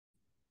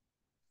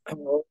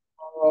ॐ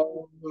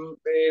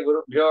श्री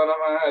गुरुभ्यो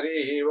नमः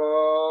हरिः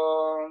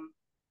ओम्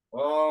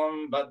ॐ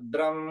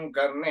भद्रं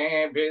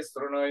कर्णेभिः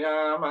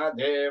शृणुयाम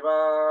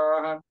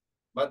देवाः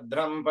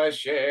भद्रं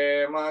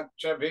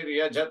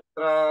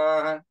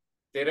पश्येमाक्षभिर्यजत्राः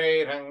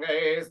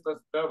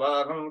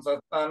स्थिरैरङ्गैस्तुष्टुवागं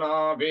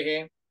सस्तनोभिः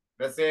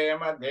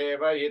व्यसेम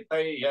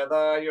देवहितै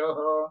यदायुः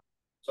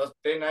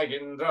स्वस्ति न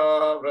इन्द्रो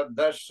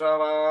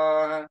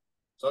वृद्धश्रवाः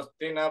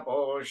स्वस्ति न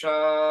पूषा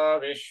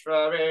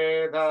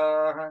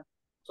विश्ववेदाः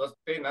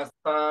स्वस्ति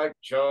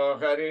नस्ताक्षो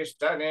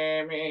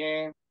हरिष्ठनेमिः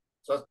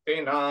स्वस्ति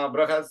न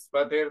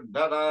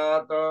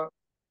बृहस्पतिर्ददातु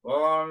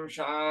ॐ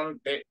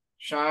शान्ति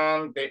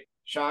शान्ति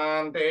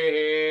शान्तिः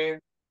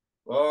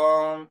ॐ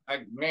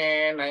अग्ने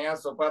नय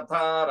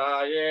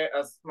सुपथाराये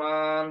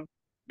अस्मान्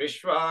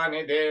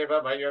विश्वानि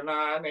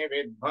देवभयुनानि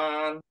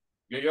विद्वान्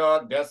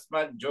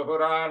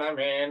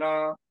युयोध्यस्मज्जुहुराणमेन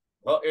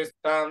भो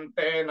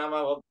इस्तान्ते नम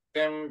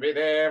मुक्तिं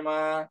विधेम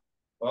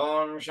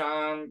ॐ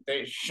शान्ति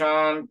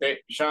शान्ति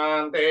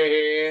शान्तिः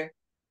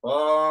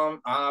ॐ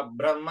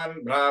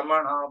आब्रह्मन्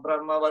ब्राह्मणो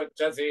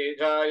ब्रह्मवर्चसि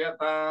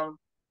जायताम्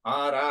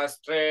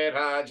आराष्ट्रे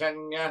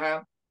राजन्यः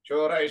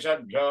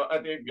शूरैषभ्यो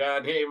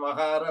अतिव्याधि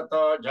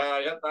महारथो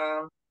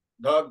जायताम्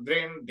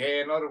दोग्ध्रीन्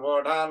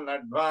धेनुर्वोढान्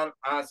नड्वान्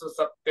आसु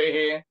सप्तिः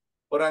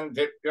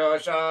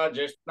पुरन्धित्योषा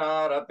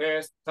जिष्णारथे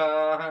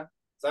स्थाः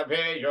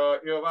सभेयो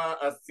युवा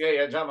अस्य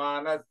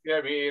यजमानस्य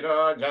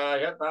वीरो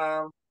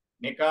जायताम्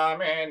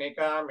निकामे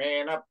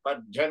निकामेन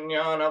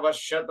पर्जन्यो न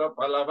वर्षतु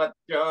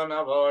फलवत्यो न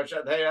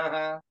वोषधयः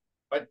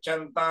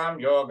पच्यन्तां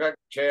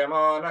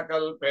योगक्षेमो न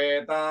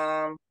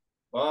कल्पेताम्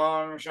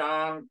ॐ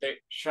शान्ति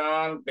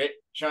शान्ति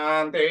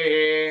शान्तिः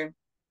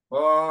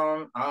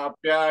ॐ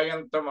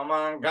आप्यायन्तु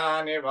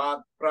ममाङ्गानि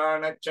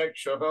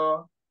वाक्प्राणचक्षुः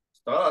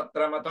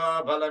स्तोत्रमतो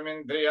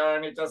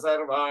बलमिन्द्रियाणि च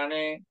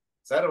सर्वाणि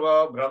सर्वो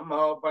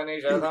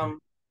ब्रह्मोपनिषदम्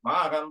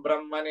माहं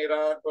ब्रह्म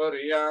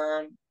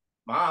निराकुर्याम्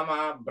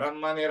मामा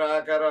ब्रह्म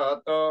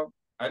निराकरोतु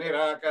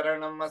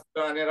अनिराकरणम् अस्तु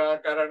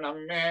अनिराकरणं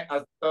मे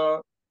अस्तु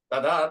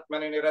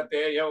तदात्मनि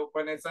निरतेय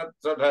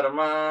उपनिषत्सु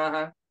धर्माः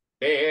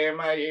ते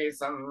मयि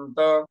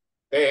सन्तु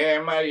ते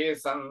मयि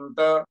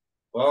सन्तु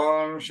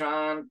ॐ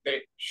शान्ति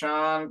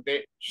शान्ति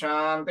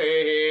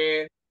शान्तिः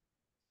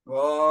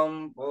ॐ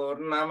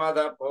पूर्णमद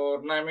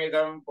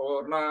पूर्णमिदं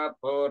पूर्णात्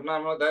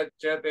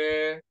पूर्णमुदच्यते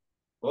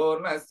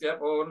पूर्णस्य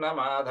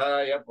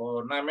पूर्णमादाय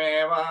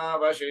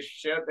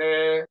पूर्णमेवावशिष्यते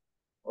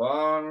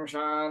ॐ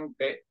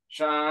शान्ति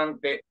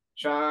शान्ति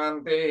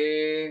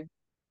शान्तिः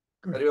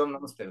हरि ओं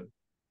नमस्ते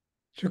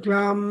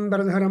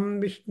शुक्लाम्बरधरं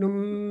विष्णुं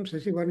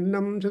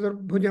शशिवर्णं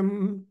चतुर्भुजं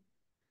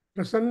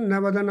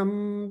प्रसन्नवदनं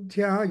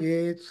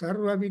ध्यायेत्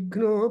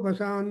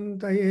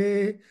सर्वविघ्नोपशान्तये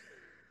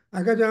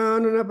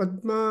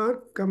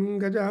अगजाननपद्मार्कं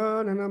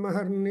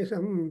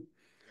गजाननमहर्निशम्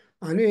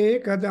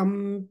अनेकदं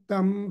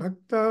तं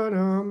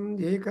भक्तानाम्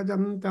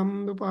एकदं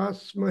तम्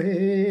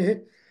उपास्महे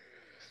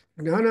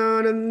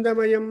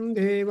ज्ञानानन्दमयं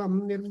देवं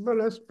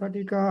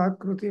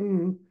निर्मलस्फटिकाकृतिम्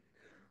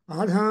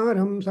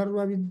आधारं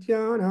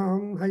सर्वविद्यानां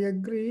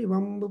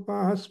हयग्रीवम्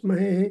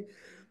उपास्महे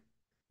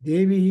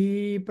देवी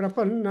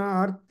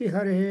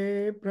प्रपन्नार्तिहरे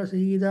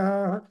प्रसीद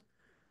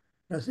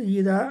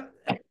प्रसीद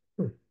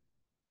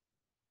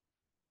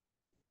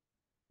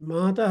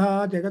मातः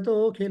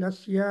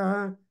जगतोऽखिलस्य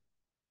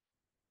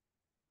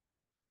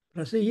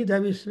प्रसीद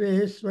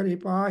विश्वेश्वरि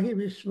पाहि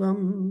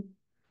विश्वम्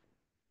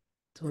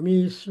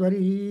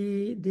त्वमीश्वरी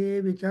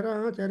देवी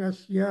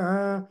चराचरस्य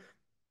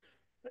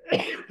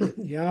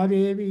या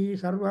देवी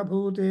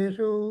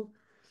सर्वभूतेषु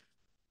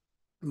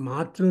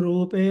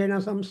मातृरूपेण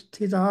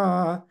संस्थिता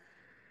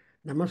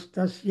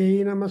नमस्तस्यै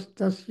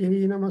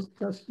नमस्तस्यै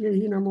नमस्तस्यै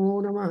नमो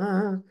नमः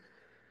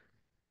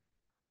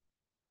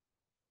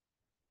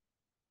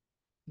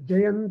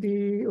जयन्ती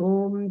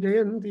ॐ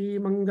जयन्ती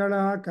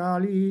मङ्गला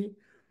काली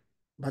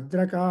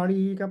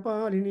भद्रकाली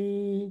कपालिनी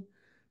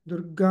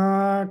दुर्गा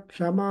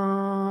क्षमा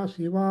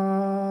शिवा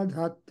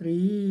धात्री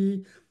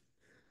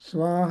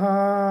स्वाहा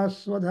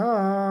स्वधा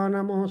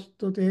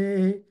नमोऽस्तु ते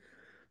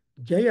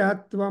जय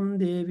त्वं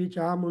देवी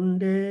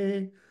चामुण्डे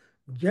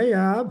जय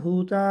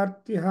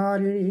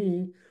भूतार्तिहारिणी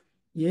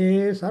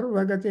ये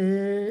सर्वगते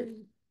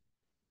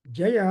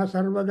जय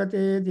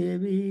सर्वगते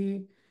देवी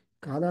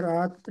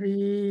कालरात्रि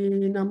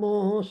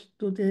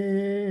नमोऽस्तु ते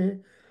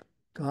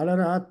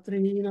कालरात्रि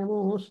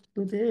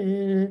नमोऽस्तु ते.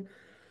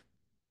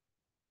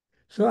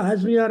 So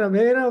as we are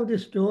aware of the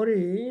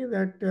story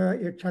that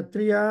a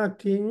Kshatriya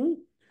king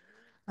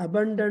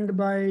abandoned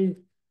by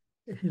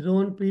his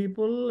own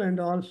people and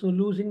also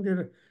losing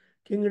their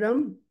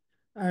kingdom,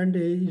 and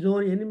his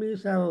own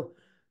enemies have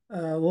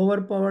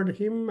overpowered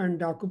him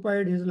and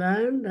occupied his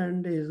land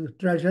and his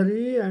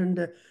treasury,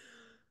 and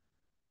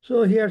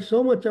so he had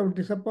so much of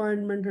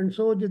disappointment, and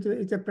so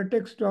it's a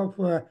pretext of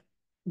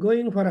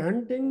going for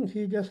hunting.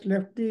 He just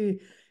left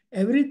the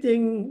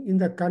everything in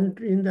the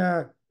country, in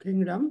the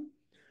kingdom,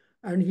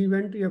 and he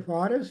went to a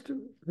forest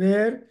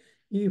where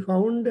he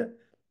found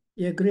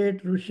a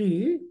great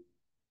Rishi,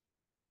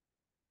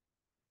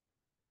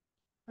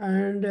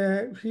 and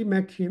she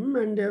met him,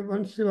 and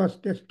once he was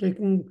just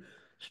taking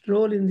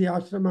stroll in the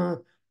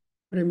ashrama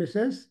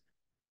premises,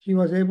 he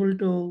was able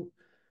to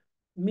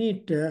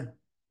meet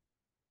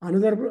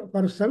another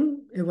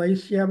person, a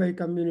Vaishya by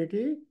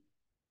community.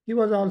 He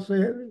was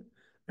also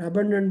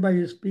abandoned by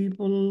his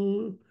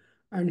people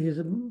and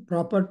his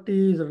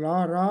properties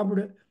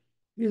robbed.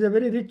 He is a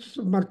very rich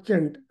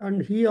merchant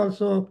and he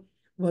also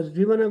was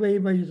driven away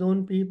by his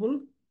own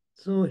people.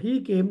 So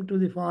he came to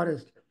the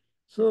forest.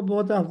 So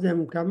both of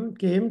them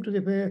came to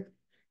the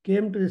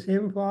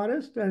same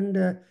forest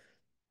and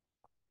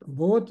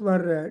both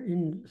were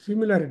in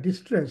similar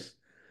distress.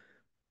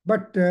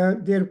 But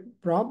their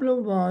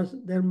problem was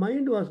their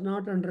mind was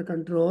not under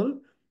control.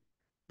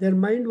 Their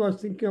mind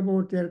was thinking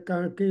about their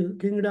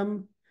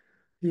kingdom,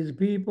 his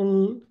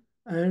people,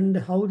 and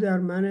how they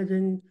are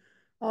managing.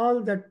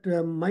 All that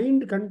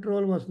mind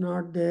control was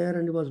not there,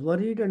 and he was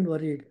worried and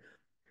worried.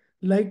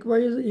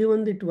 Likewise,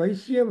 even the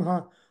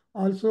Vaishya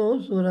also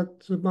Surat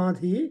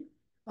Sumadhi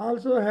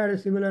also had a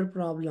similar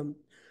problem.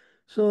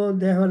 So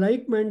they have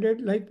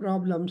like-minded, like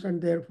problems, and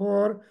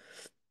therefore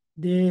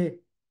they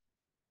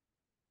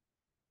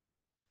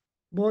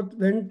both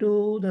went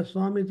to the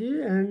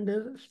Swamiji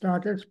and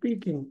started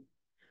speaking.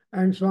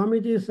 And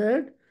Swamiji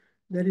said,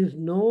 there is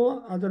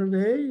no other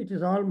way. It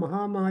is all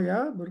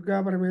Mahamaya,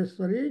 Durga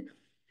Parameswari,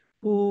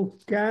 who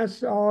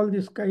casts all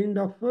this kind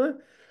of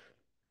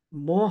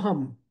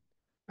moham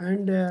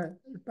and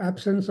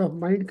absence of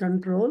mind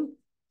control.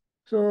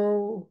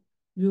 So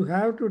you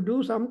have to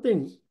do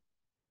something.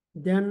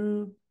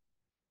 Then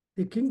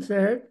the king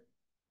said,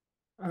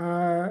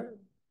 I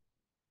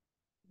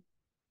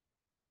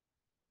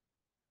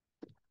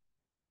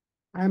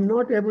am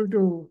not able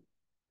to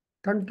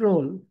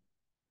control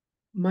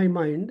my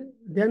mind.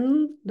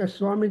 Then the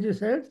Swamiji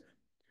said,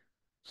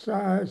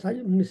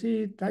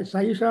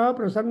 Saisha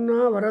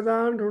prasanna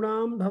varadan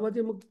runam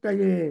bhavati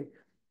muktaye.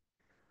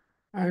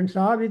 And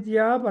sa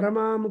vidya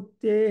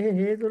paramamukte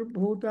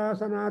heturbhuta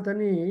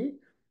sanatani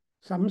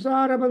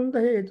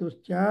samsarabandha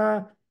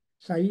hetuscha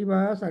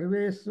saiva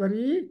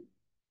sarveswari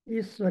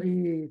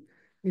iswari.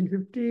 In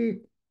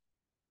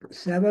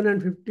 57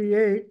 and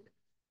 58,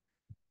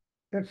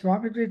 that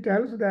Swamiji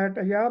tells that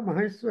Aya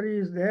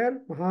Maheshwari is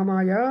there,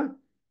 Mahamaya.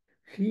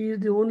 She is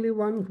the only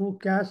one who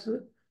casts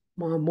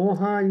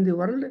moha in the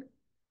world,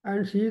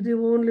 and she is the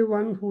only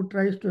one who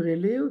tries to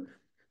relieve.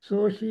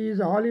 So she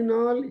is all in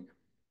all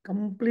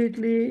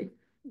completely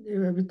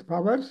with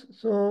powers.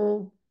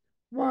 So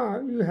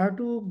you have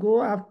to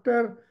go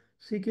after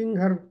seeking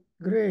her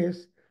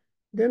grace.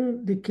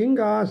 Then the king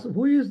asks,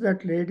 who is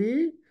that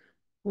lady?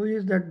 Who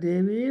is that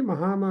Devi,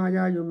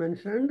 Mahamaya you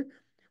mentioned?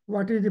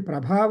 What is the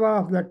prabhava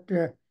of that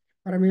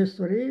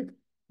Parameswari?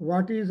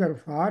 What is her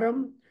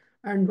form?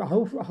 And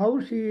how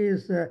she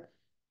is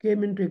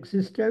came into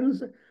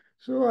existence?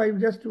 So I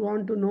just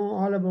want to know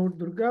all about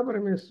Durga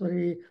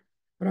Parameswari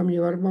from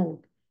your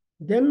mouth.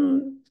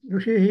 Then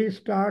Rishi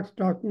starts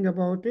talking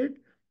about it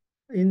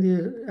in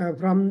the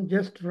from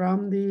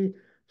the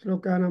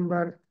sloka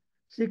number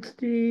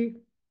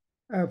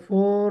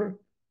 64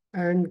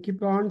 and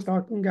keep on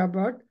talking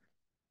about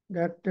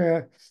that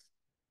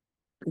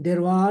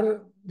there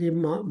were the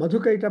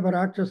Madhukaitava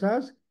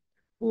Rakshasas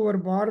who were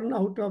born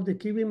out of the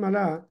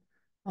Kivimala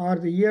or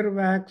the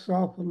earwax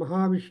of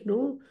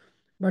Mahavishnu,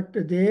 but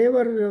they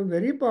were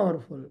very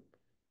powerful.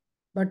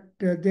 But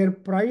their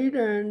pride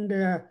and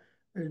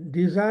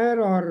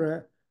desire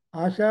or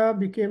asha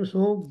became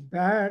so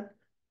bad,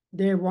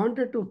 they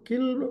wanted to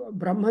kill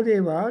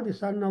Brahmadeva, the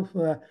son of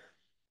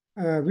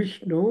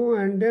Vishnu,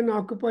 and then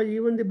occupy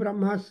even the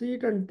Brahma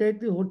seat and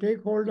take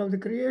hold of the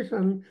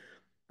creation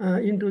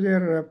into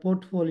their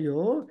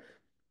portfolio.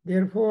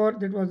 Therefore,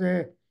 that was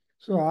a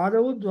so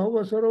Adau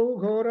Dvau Asarau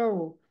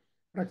Gaurau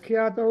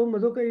Prakhyatau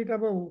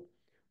Madhukaitavau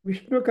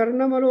Vishnu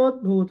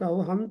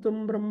Karnamalodbhutau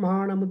Hantum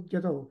Brahmana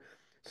Mudhyatau.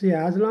 See,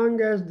 as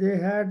long as they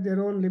had their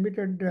own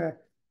limited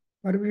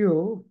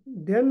purview,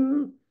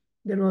 then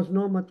there was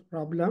no much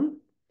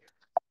problem.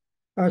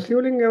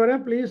 Shivling Gavara,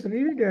 please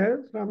read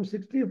from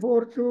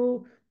 64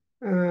 to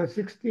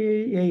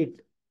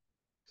 68,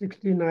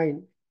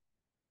 69.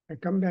 I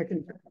come back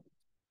in.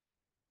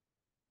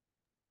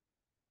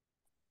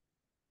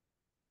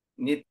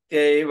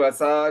 नित्यैव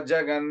सा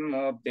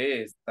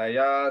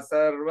जगन्मूर्तिस्तया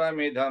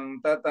सर्वमिदं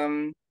ततं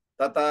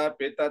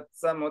तथापि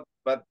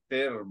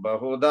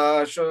तत्समुत्पत्तिर्बहुधा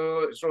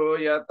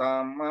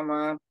श्रूयतां मम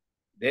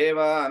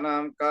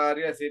देवानां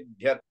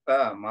कार्यसिद्ध्यर्थ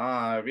मा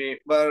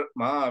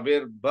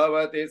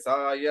विर्भवति सा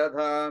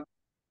यथा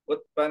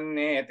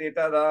उत्पन्नेति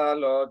तदा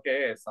लोके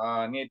सा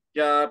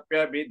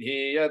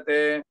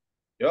नित्याप्यभिधीयते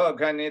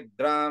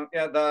योगनिद्रां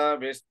यदा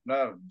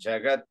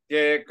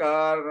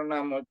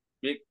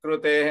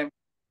विष्णुर्जगत्येकार्णमुद्विकृतेः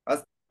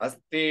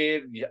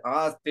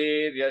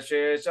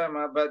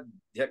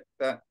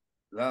आस्तिर्यशेषमबध्यक्त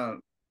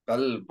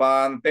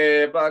कल्पान्ते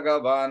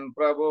भगवान्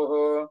प्रभुः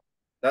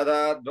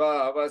तदा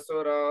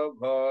द्वावसुरो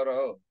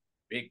घोरो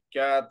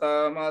विख्यात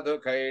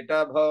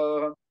मधुकैटभो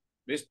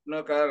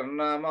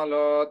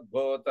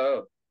विष्णुकर्णमलोद्भूत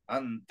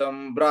अन्तं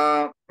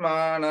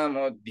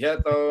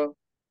ब्राह्मणमुद्यतो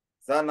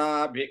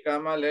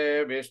सनाभिकमले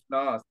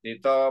विष्णु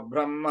स्थितो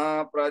ब्रह्मा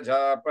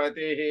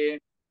प्रजापतिः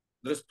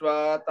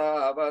दृष्ट्वा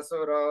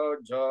तावसुरो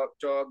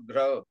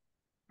चोग्रौ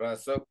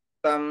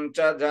प्रसुप्तं च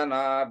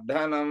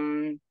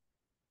जनार्दनम्.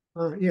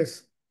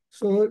 Yes.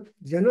 So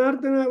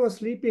Janardana was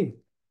sleeping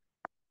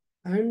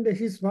and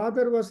his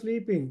father was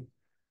sleeping,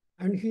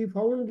 and he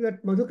found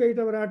that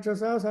Madhukaitava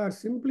Rakshasas are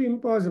simply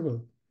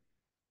impossible.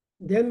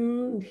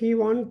 Then he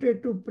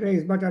wanted to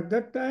praise, but at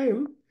that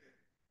time,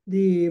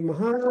 the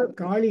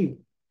Mahakali,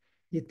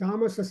 the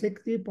Tamasa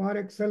Shakti par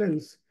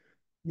excellence,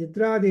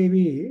 Nidra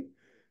Devi,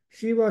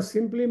 she was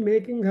simply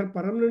making her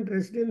permanent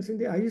residence in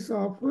the eyes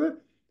of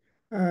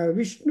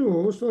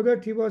Vishnu, so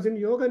that he was in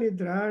Yoga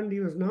Nidra and he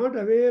was not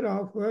aware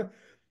of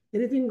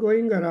anything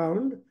going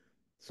around.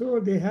 So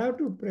they have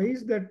to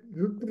praise that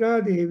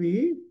Rudra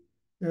Devi,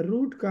 the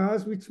root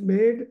cause which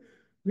made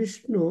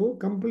Vishnu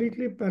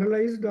completely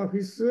paralyzed of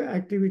his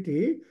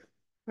activity.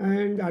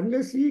 And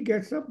unless he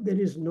gets up, there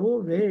is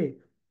no way.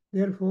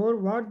 Therefore,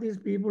 what these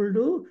people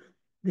do,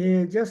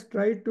 they just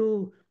try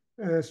to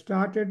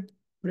started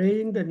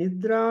praying the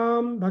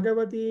Nidram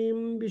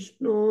Bhagavatim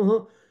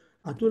Vishnu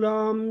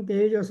Atulam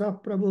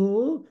Tejasa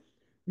Prabhu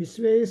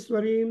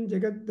Visveswarim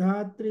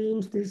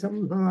Jagadhatrim Sti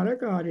Samhara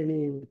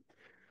Karinim.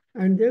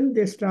 And then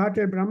they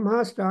started,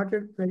 Brahma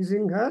started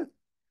praising her.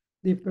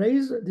 The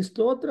praise, the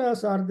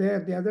stotras are there.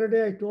 The other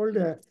day I told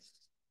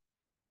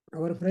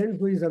our friend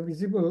who is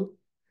visible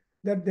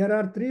that there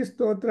are three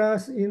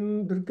stotras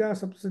in Durga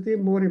Saptasati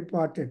more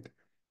important.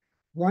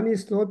 One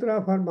is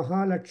stotra for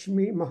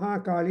Mahalakshmi,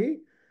 Mahakali,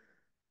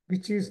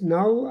 which is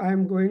now I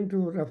am going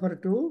to refer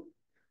to.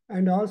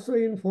 And also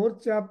in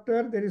fourth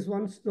chapter, there is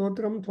one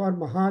stotram for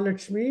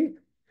Mahalakshmi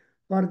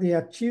for the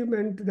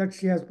achievement that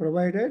she has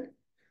provided.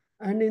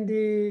 And in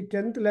the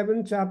 10th,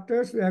 11th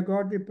chapters, we have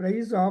got the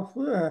praise of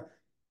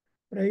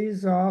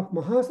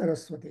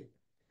Mahasaraswati.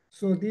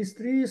 So these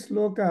three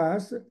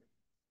slokas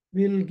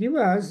will give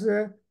us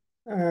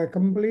a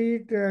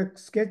complete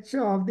sketch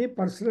of the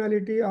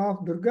personality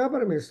of Durga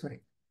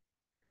Parameswari.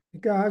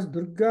 Because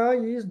Durga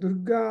is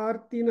Durga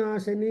Arti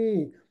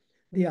Nashani.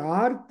 The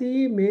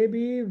Arti may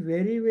be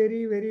very,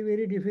 very, very,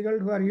 very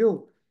difficult for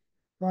you.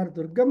 For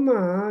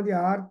Durgamma, the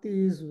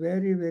Arti is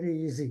very,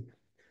 very easy.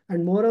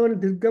 And moreover, in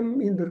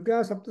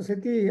Durga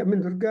Saptasati, I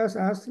mean Durga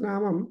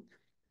Sahasranamam,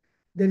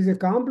 there is a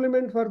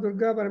compliment for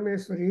Durga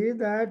Parameswari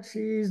that she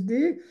is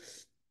the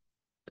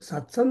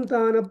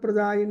Satsantana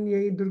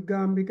Pradayanyai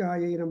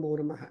Durgambikayai Namo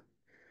Namaha.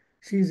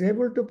 She is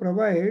able to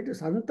provide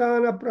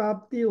Santana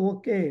Prapti,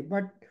 okay,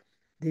 but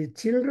the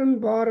children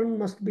born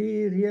must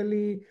be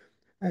really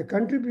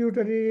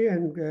contributory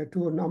and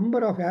to a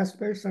number of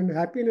aspects and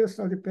happiness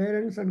of the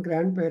parents and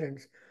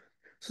grandparents.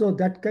 So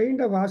that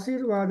kind of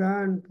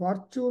Asirvada and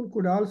fortune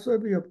could also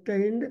be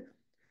obtained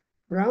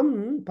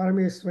from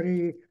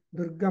Parameswari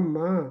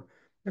Durgamma.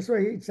 That's why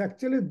it's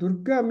actually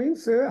Durga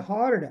means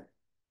hard.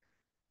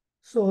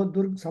 So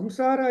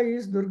Samsara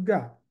is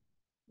Durga,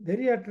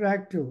 very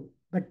attractive,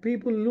 but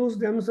people lose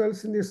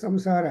themselves in this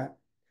samsara.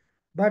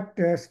 But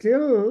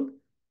still,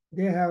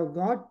 they have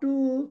got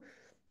to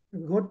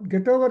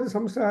get over the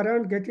samsara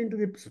and get into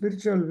the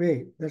spiritual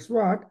way. That's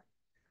what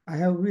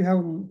we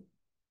have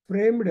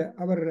framed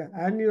our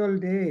annual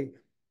day,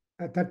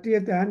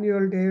 30th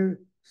annual day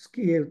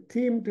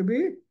theme to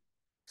be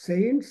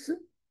saints,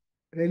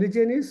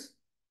 religionists,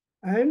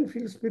 and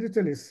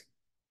spiritualists.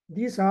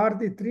 These are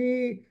the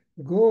three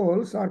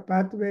goals or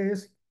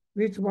pathways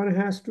which one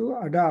has to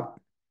adopt.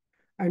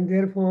 And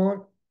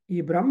therefore,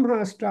 if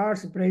Brahma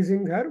starts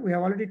praising her, we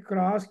have already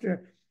crossed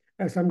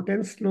some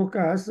 10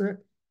 slokas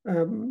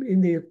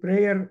in the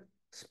prayer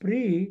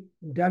spree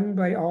done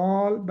by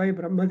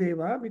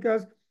Brahmadeva,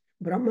 because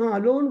Brahma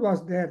alone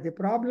was there. The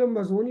problem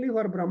was only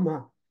for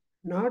Brahma,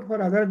 not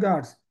for other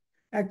gods.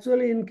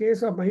 Actually, in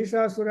case of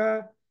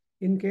Mahishasura,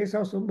 in case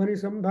of Sumbhani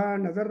Sambha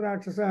and other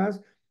Rakshasas,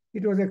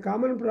 it was a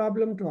common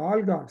problem to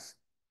all gods.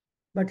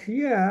 But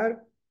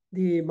here,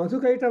 the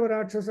Madhukaitava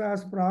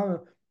Rakshasas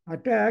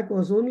attack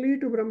was only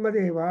to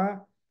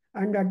Brahmadeva,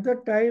 and at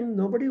that time,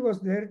 nobody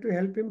was there to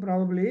help him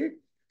probably.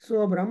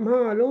 So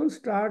Brahma alone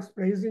starts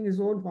praising his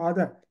own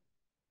father.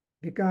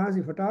 Because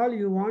if at all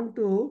you want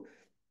to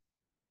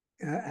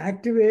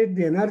activate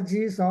the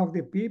energies of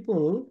the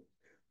people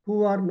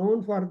who are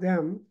known for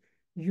them,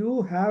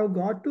 you have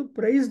got to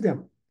praise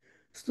them.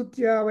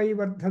 Stutya vai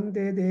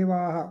vardhante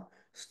devaha.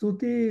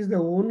 Stuti is the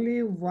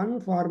only one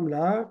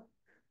formula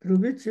through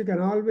which you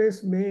can always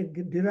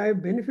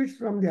derive benefits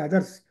from the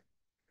others.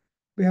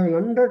 We have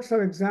hundreds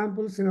of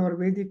examples in our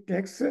Vedic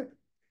texts,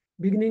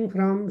 beginning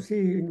from,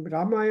 see, in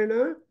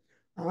Ramayana,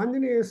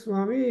 Anjaneya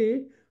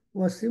Swami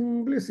was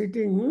simply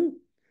sitting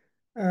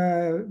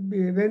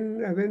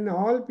when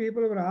all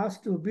people were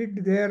asked to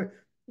bid their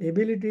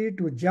ability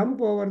to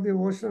jump over the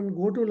ocean,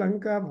 go to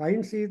Lanka,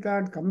 find Sita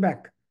and come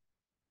back.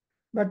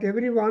 But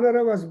every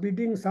Vanara was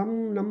bidding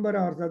some number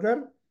or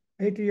other,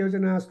 80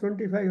 yojanas,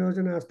 25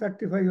 yojanas,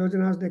 35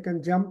 yojanas, they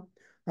can jump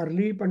or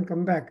leap and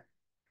come back.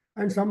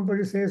 And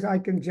somebody says, I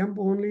can jump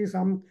only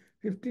some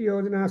 50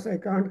 yojanas, I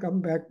can't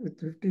come back with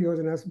 50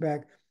 yojanas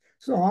back.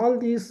 So all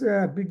these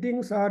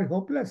biddings are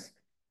hopeless.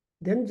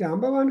 Then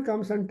Jambavan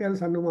comes and tells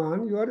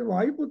Hanuman, you are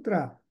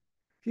Vayuputra.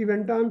 She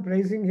went on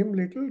praising him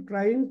little,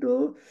 trying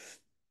to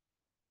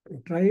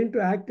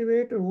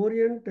activate or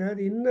orient the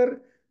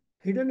inner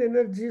hidden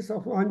energies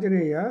of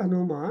Anjaneya,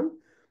 Hanuman.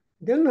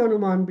 Then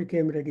Hanuman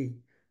became ready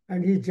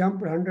and he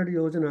jumped 100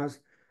 yojanas.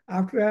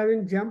 After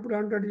having jumped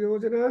 100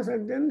 yojanas,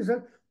 and then he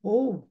said,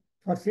 oh,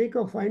 for sake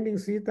of finding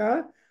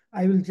Sita,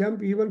 I will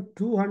jump even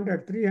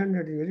 200,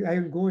 300, I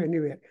will go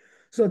anywhere.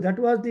 So that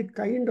was the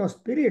kind of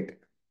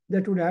spirit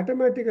that would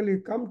automatically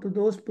come to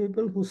those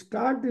people who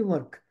start the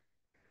work.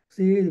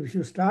 See, if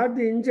you start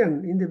the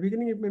engine, in the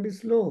beginning it may be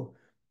slow,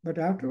 but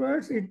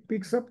afterwards it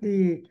picks up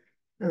the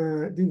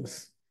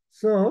things.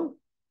 So,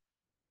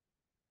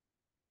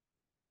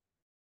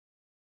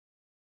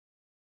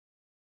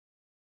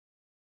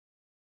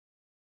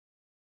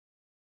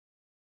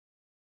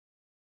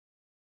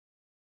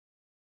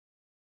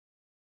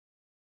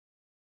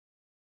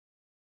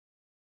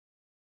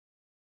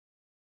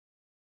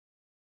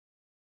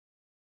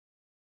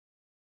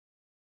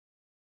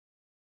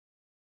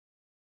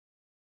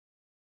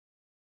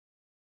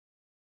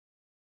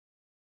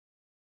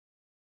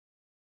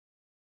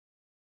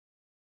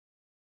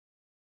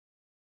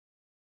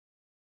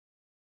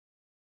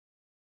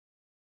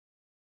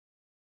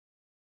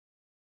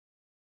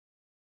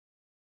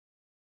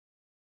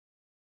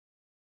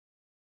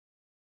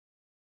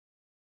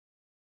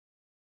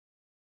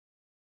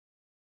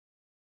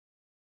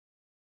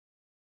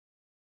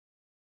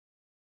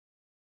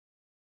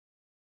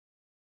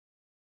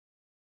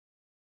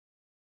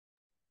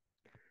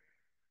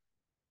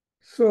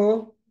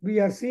 so we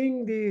are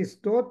seeing the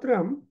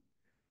stotram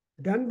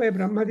done by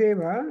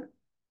Brahmadeva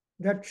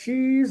that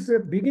she is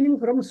beginning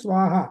from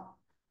Swaha.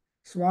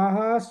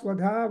 Swaha,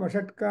 Swadha,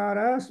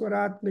 Vashatkara,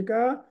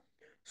 Swaratmika,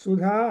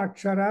 Sudha,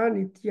 Akshara,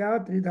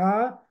 Nitya,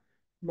 Tridha,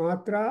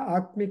 Matra,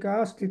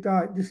 Atmika,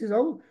 Stita. This is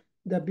how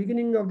the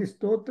beginning of the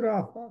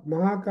stotra of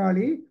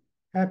Mahakali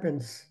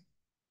happens.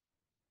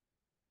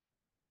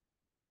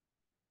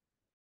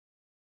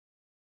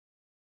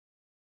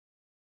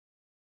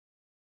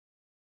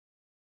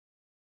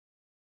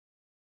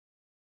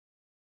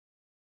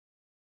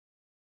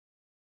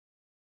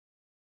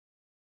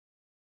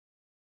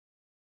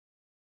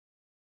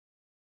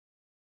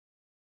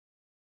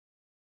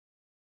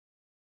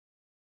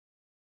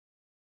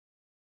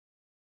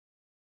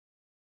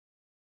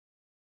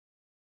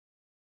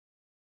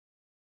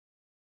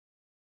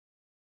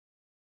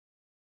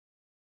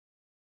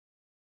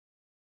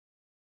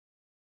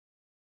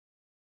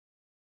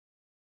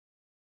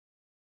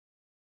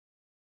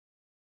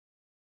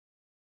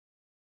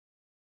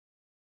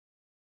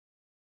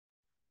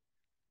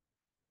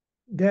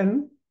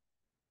 Then,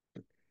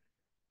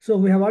 so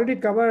we have already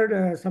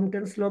covered some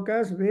 10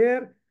 slokas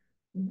where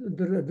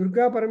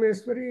Durga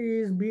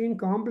Parameswari is being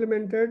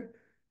complemented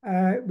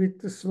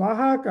with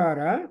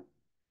Swahakara,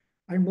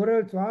 and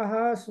moreover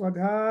Swaha,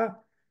 Swadha,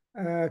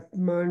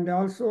 and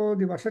also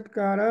the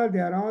Vashatkara, they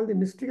are all the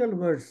mystical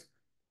words.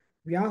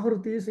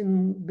 Vyahrutis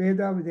in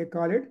Veda, they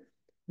call it.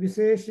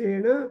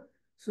 Viseshena,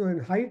 so in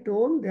high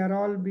tone, they are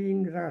all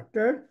being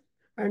uttered,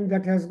 and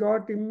that has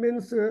got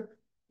immense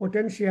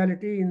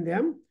potentiality in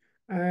them,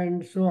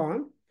 and so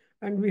on.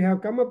 And we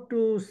have come up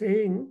to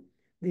saying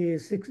the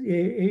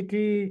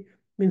 80,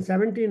 means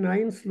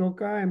 79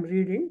 sloka I am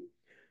reading.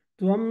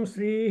 Tvam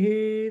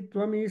Srihi,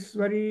 Tvam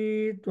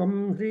Iswari,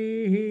 Tvam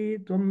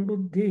Hrihi, Tvam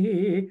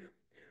Buddhihi,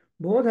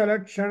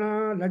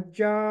 बोधलक्षणा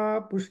लज्जा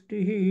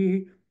पुष्टिः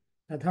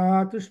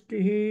तथा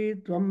तुष्टिः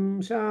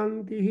त्वं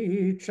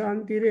शान्तिः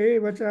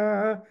क्षान्तिरेव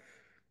च.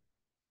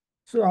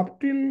 So up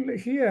till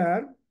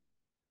here,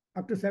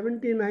 up to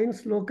 79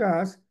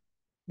 slokas,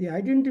 the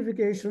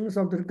identifications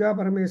of Durga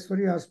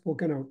Parameswari are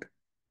spoken out.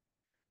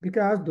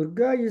 Because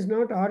Durga is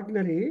not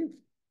ordinary,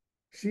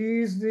 she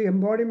is the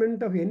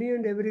embodiment of any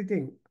and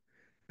everything,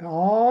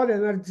 all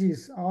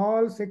energies,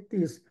 all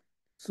Shaktis.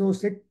 So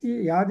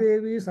Shakti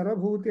Yadevi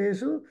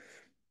Sarvabhuteshu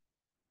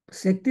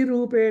Shakti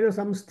Rupena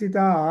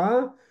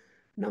Samstita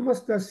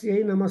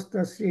Namastasyai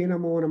Namastasyai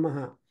Namo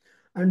Namaha.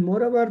 And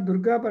moreover,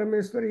 Durga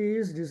Parameswari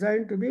is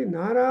designed to be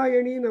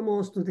Narayani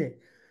Namostute.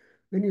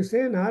 When you say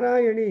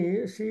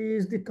Narayani, she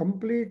is the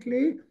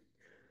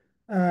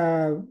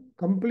uh,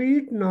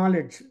 complete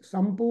knowledge,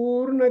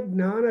 Sampurna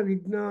Jnana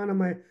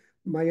Vijnana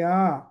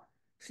Maya.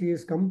 She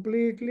is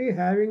completely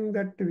having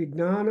that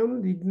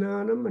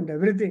Vijnanam, and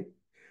everything.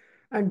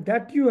 And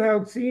that you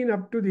have seen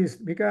up to this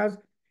because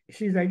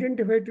she is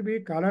identified to be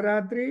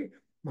Kalaratri,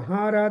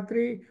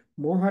 Maharatri,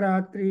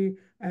 Moharatri,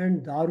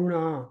 and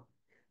Daruna.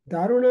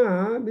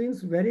 Daruna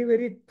means very,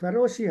 very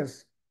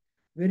ferocious,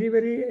 very,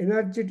 very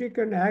energetic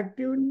and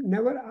active,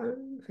 never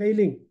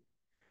failing.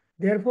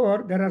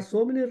 Therefore, there are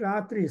so many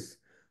Ratris.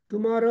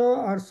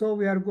 Tomorrow or so,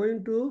 we are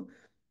going to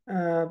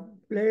uh,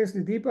 place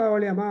the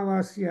Deepavali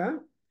Amavasya,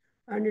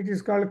 and it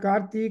is called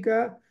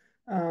Kartika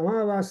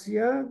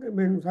Amavasya. I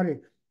mean, sorry,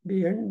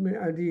 the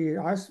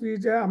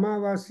Asvija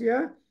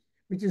Amavasya,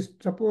 which is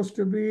supposed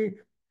to be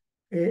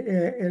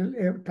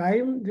a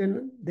time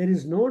when there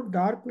is no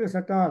darkness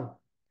at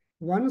all.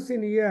 Once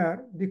in a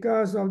year,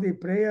 because of the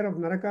prayer of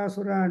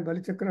Narakasura and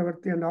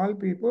Balichakravarti and all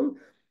people,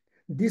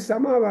 This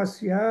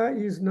Amavasya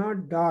is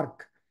not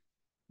dark.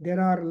 There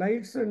are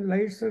lights and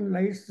lights and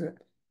lights,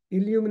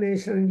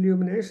 illumination,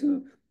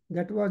 illumination.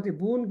 That was the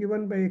boon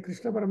given by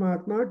Krishna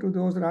Paramatma to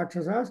those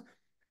Rakshasas.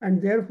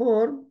 And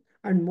therefore,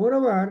 and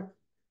moreover,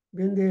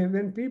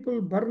 when people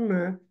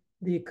burn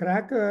the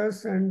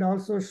crackers and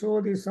also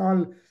show this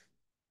all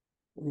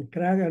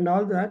crack and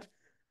all that,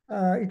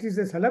 it is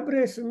a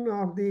celebration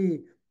of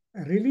the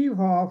relief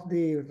of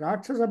the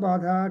Rakshasa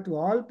Badha to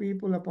all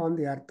people upon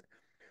the earth.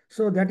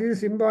 So that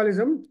is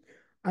symbolism.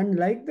 And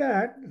like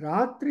that,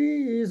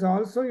 Ratri is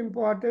also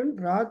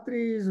important.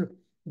 Ratri is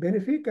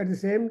benefic. At the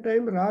same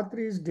time,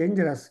 Ratri is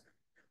dangerous.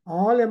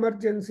 All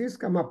emergencies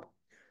come up.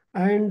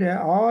 And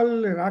all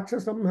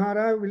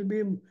Rakshasamhara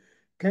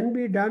can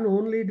be done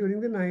only during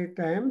the night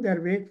time. They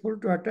are wakeful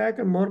to attack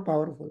and more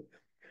powerful.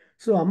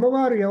 So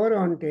Ammavaru evaru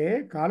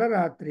ante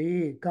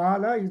Kalaratri.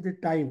 Kala is the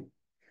time.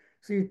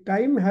 See,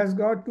 time has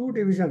got two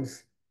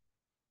divisions.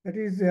 That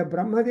is,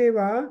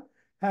 Brahmadeva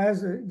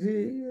has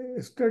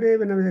yesterday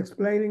when I was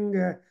explaining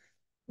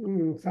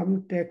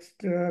some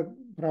text,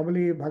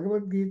 probably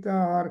Bhagavad Gita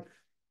or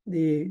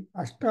the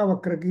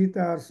Ashtavakra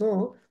Gita or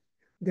so,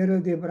 there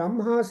is the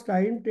Brahma's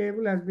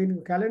timetable has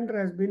been, calendar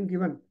has been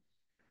given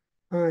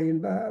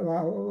in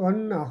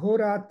one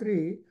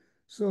Ahoratri.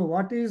 So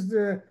what is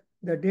the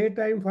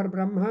daytime for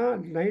Brahma,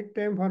 night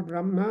time for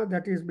Brahma,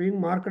 that is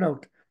being marked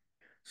out.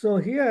 So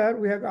here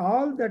we have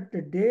all that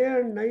day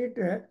and night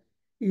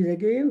is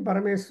again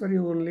Parameswari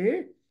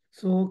only.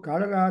 So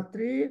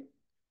Kalaratri,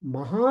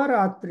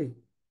 Maharatri.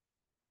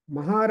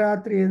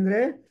 Maharatri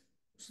andre,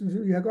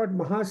 you have got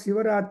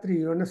Mahasivaratri,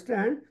 you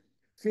understand?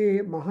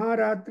 See,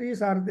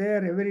 Maharatris are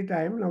there every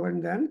time, now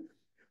and then.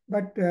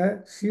 But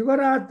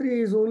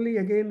Shivaratri is only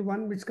again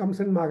one which comes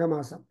in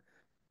Maghamasam.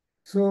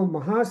 So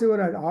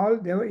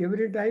Mahasivaratri,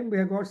 every time we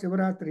have got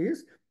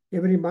Shivaratris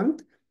every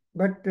month,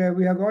 but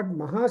we have got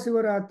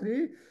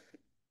Mahasivaratri,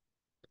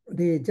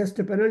 the just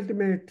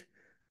penultimate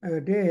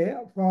day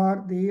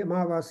for the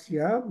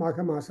Amavasya,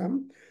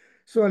 Maghamasam.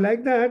 So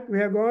like that, we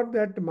have got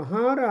that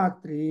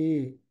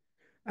Maharatri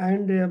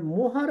and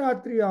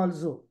Moharatri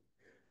also.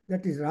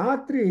 That is,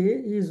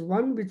 Ratri is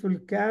one which will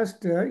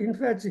cast, in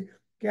fact,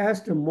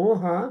 cast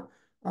Moha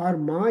or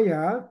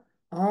Maya,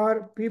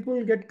 or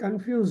people get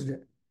confused.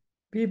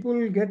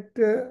 People get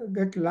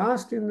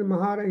lost in the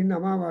in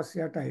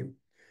Amavasya time.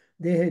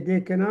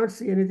 They cannot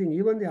see anything.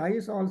 Even the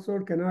eyes also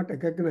cannot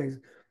recognize.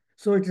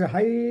 So it's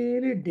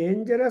highly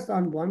dangerous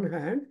on one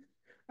hand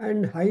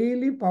and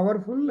highly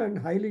powerful and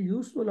highly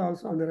useful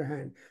also on the other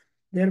hand.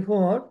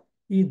 Therefore,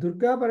 the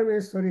Durga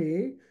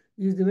Parameswari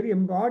is the very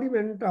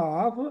embodiment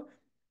of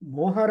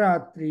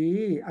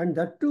Moharatri, and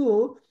that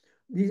too,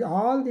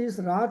 all these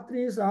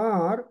Ratris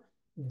are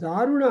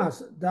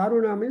Darunas.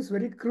 Daruna means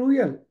very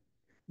cruel.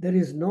 There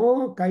is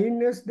no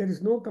kindness, there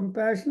is no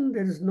compassion,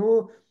 there is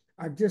no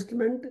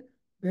adjustment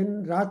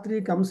when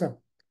Ratri comes up.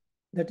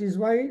 That is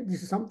why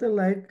this is something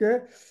like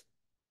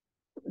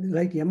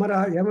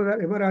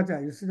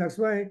Yamaraja. You see, that's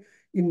why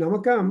in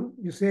Namakam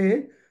you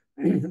say,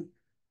 you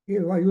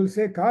will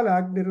say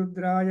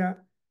Kalagnirudraya,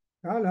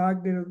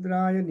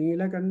 Kalagnirudraya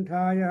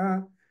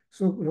Neelakanthaya.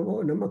 So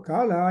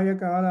Namakalaya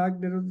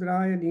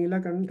Kalagnirudraya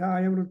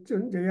Neelakanthaya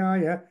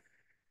Mrutyunjayaya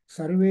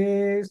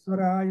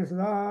Sarveswaraya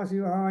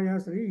Sadasivaya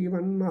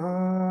Sriman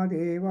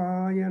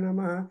Mahadevaya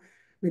Namah.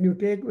 When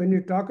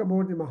you talk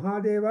about the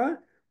Mahadeva,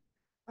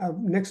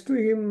 next to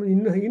him,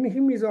 in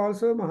him is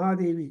also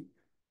Mahadevi,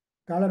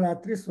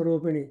 Kalaratri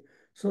Swarupini.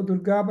 So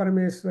Durga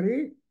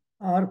Parameswari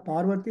or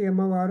Parvati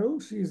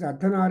Ammavaru, she is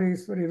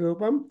Ardhanarishwari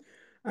Rupam.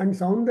 And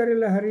Saundarya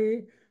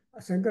Lahari,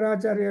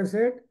 Shankaracharya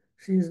said,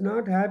 she is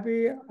not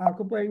happy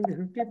occupying the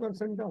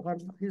 50% of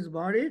his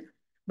body,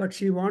 but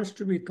she wants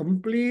to be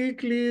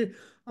completely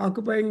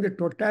occupying the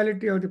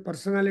totality of the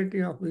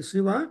personality of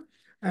Shiva.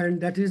 And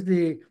that is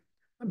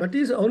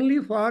only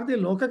for the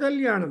Loka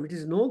Kalyanam. It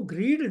is no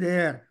greed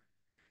there.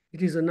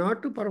 It is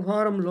not to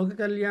perform Loka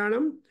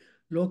Kalyanam,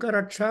 Loka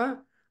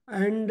Raksha,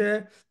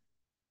 and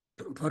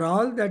for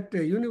all that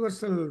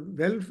universal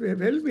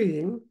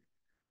well-being,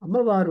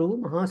 Ammavaru,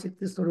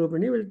 Mahashakti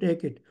Swarupini will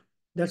take it.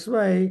 That's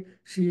why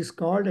she is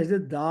called as a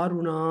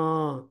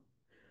Daruna.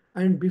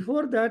 And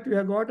before that, we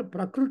have got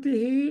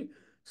Prakriti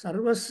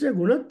Sarvasya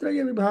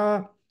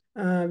Gunatraya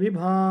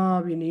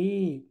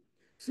Vibhavini.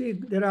 See,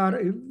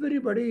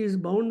 everybody is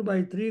bound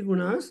by three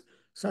gunas,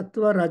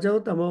 Sattva, Rajo,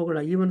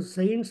 Tamoguna. Even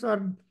saints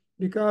are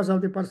because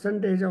of the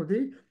percentage of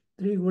the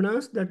three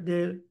gunas that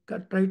they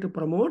try to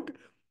promote.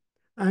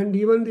 And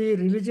even the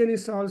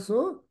religionists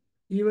also,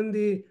 even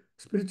the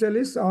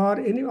spiritualists or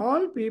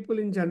all people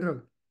in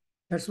general.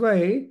 That's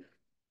why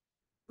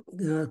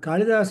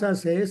Kalidasa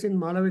says in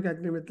Malavika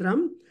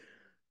Agnimitram,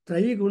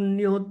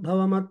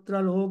 ತ್ರೈಗುಣ್ಯೋದ್ಭವಮತ್ರ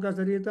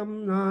ಲೋಕಚರಿತಂ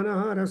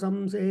ನಾನಾರಸಂ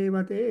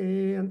ಸೇವತೆ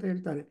ಅಂತ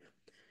ಹೇಳ್ತಾನೆ.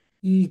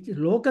 ಈ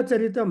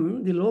ಲೋಕಚರಿತಂ,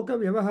 the ಲೋಕ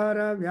ವ್ಯವಹಾರ,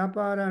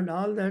 ವ್ಯಾಪಾರ and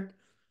all that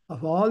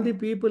of all the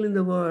people in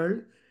the world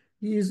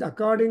is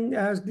according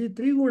as the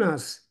three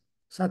ಗುಣಾಸ್,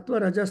 ಸತ್ವ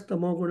ರಜಸ್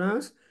ತಮೋ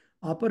ಗುಣಾಸ್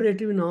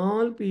operative in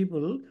all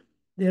people.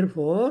 There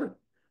four,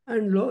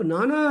 and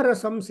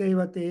ನಾನಾರಸಂ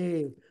ಸೇವತೆ,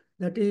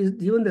 That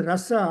is, even the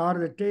rasa or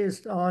the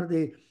taste or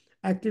the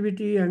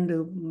activity and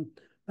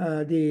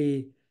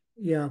the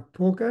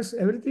focus,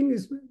 everything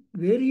is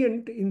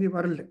variant in the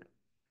world.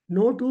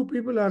 No two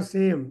people are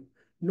same.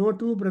 No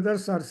two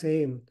brothers are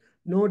same.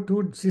 No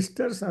two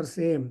sisters are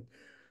same.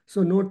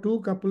 So no two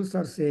couples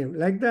are same.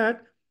 Like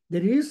that,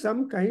 there is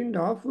some kind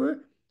of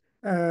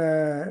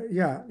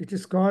it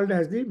is called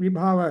as the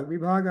vibhava.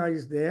 Vibhaga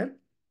is there,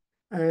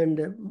 and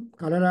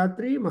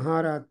Kalaratri,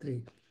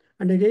 Maharatri.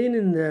 And again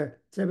in the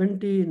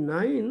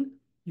 79,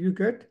 you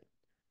get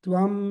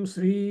Tvam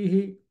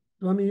Srihi,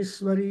 Tvam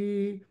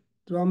Iswari,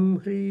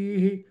 Tvam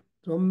Hrihi,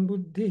 Tvam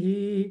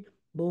Buddhihi,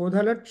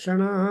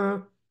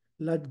 Bodhalakshana,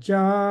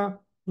 Lajja,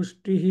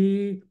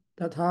 Pushtihi,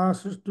 Tatha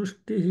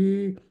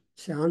Tushtihi,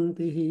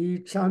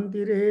 Shantihi,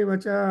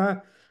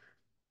 Kshantirevacha.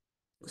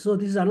 So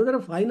this is another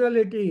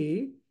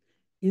finality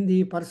in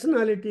the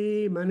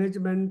personality,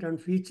 management and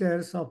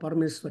features of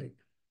Parameswari.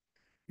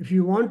 If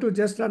you want to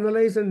just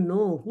analyze and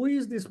know who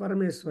is this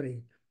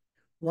Parameswari,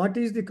 what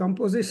is the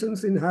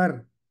compositions in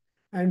her,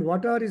 and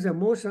what are his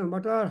emotions,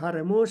 what are her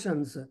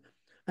emotions,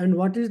 and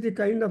what is the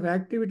kind of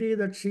activity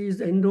that she is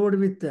endowed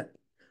with,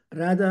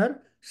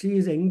 rather she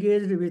is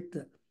engaged with,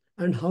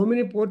 and how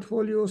many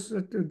portfolios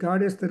that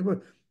Goddess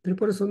Tripura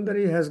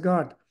Sundari has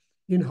got,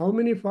 in how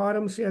many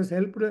forums she has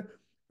helped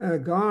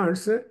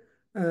gods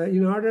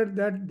in order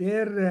that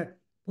their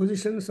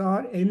positions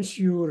are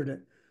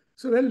ensured.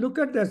 So well, look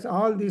at this,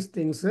 all these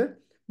things,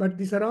 but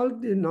these are all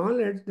the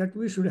knowledge that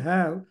we should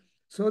have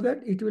so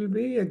that it will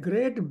be a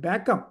great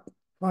backup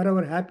for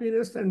our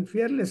happiness and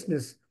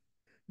fearlessness.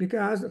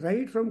 Because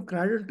right from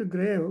cradle to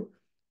grave,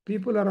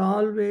 people are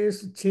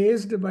always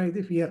chased by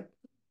the fear.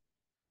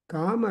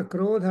 Kama,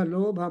 Krodha,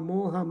 Lobha,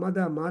 Moha,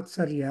 Mada,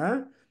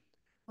 Matsarya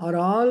are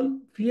all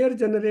fear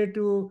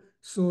generative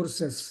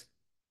sources.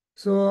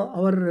 So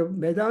our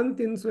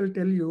Vedantins will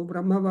tell you,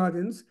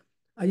 Brahmavadins,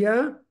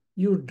 Aya,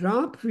 you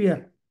drop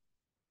fear.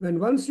 When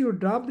once you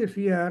drop the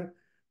fear,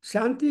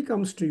 Shanti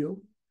comes to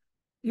you.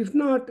 If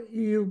not,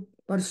 you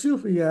pursue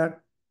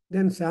fear,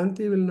 then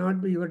Shanti will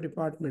not be your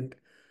department.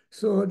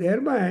 So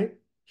thereby,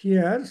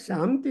 here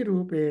Shanti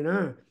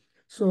Rupena.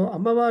 So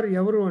Ammavar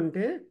Yavaru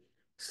ante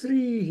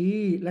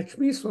Srihi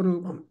Lakshmi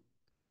Swarupam.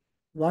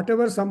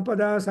 Whatever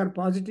sampadas or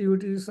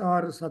positivities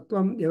or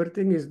sattvam,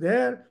 everything is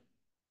there.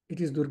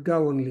 It is Durga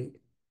only.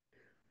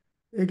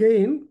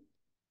 Again,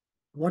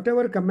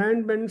 whatever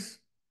commandments,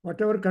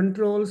 whatever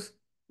controls,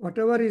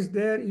 whatever is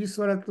there,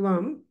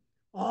 Iswaratvam,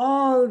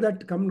 all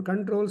that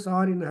controls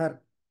are in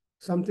her.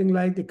 Something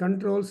like the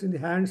controls in the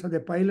hands of the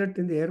pilot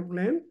in the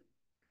airplane,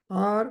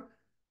 or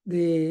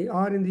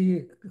in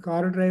the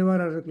car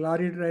driver or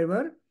lorry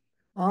driver,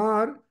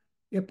 or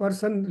a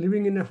person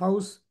living in a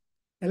house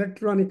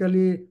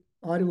electronically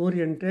or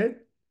oriented.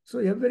 So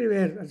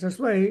everywhere. That's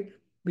why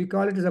we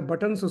call it as a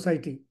button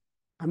society.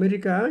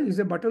 America is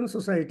a button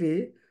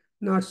society,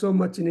 not so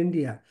much in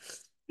India.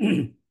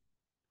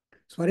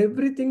 So for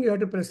everything you have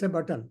to press a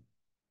button,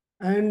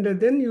 and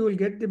then you will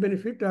get the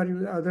benefit, or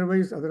you,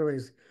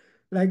 otherwise.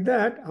 Like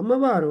that,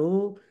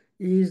 Ammavaru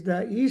is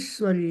the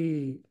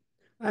Ishwari,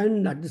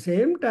 and at the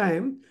same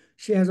time,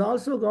 she has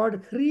also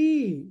got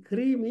Hri.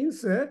 Hri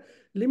means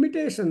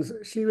limitations.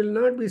 She will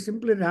not be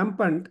simply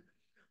rampant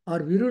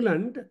or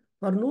virulent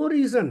for no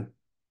reason.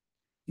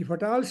 If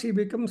at all she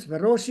becomes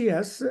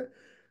ferocious,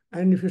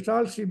 and if at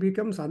all she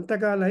becomes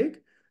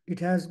Antaka-like, it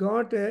has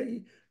got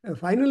a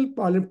final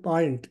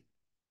point.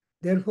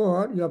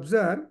 Therefore, you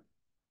observe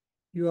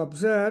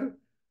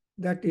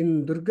that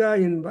in Durga,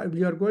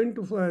 we are going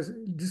to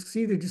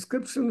see the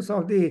descriptions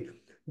of the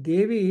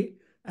Devi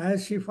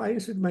as she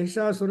finds with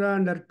Mahishasura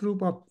and her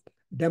troop of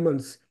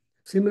demons.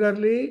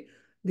 Similarly,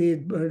 the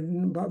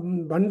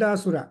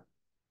Bandasura.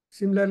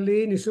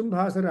 Similarly,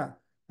 Nishumbhasura,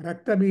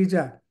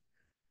 Raktabija.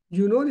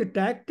 You know the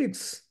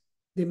tactics,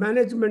 the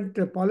management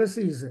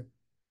policies,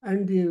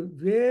 and the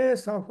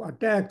ways of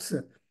attacks,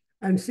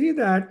 and see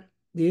that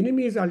the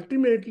enemy is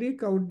ultimately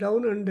cowed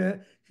down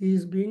and he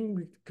is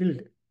being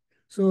killed.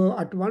 So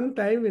at one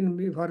time, in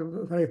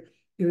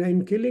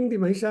killing the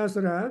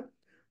Mahishasura,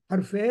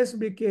 her face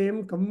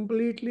became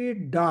completely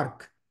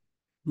dark.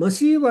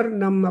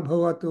 Masivarnam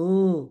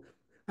abhavatu.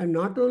 And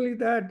not only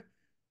that,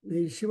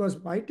 she was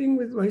fighting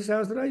with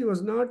Mahishasura. He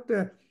was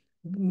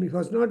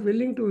not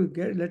willing to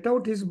let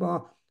out his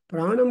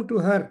pranam to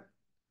her.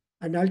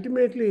 And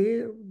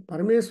ultimately,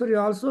 Parameswari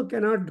also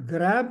cannot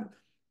grab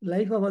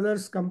life of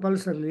others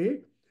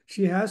compulsorily.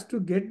 She has to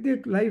get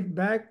the life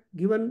back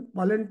given,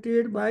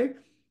 volunteered by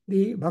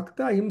the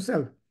Bhakta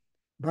himself.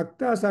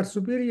 Bhaktas are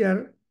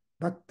superior.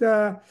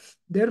 Bhakta,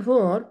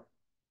 therefore,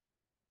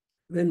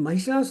 when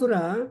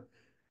Mahishasura,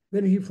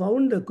 when he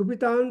found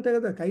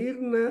Kupitantagada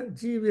Kairna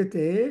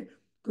Jivate,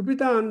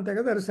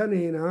 Kupitantagada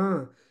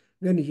Arsanena,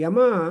 when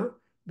Yama,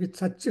 with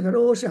such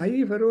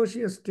high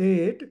ferocious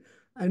state,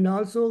 and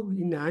also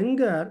in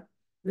anger,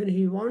 when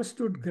he wants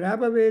to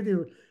grab away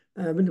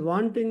when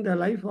wanting the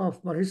life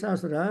of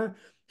Mahishasura,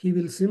 he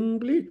will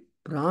simply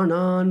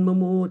Pranan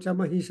Mumocha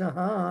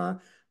Mahishaha.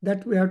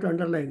 That we have to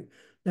underline.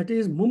 That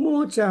is,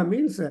 Mumocha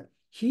means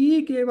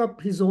he gave up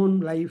his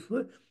own life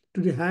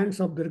to the hands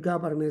of Durga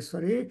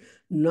Parameswari.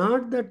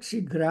 Not that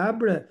she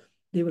grabbed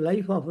the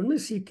life of him,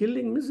 she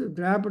killing means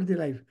grabbed the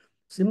life.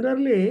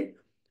 Similarly,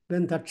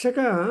 when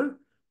Takshaka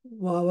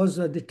was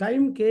the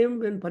time came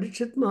when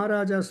Parikshit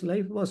Maharaja's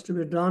life was to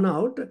be drawn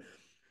out,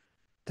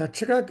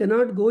 Takshaka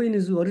cannot go in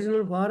his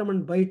original form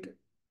and bite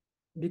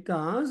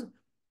because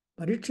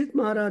Parikshit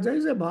Maharaja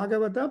is a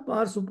Bhagavata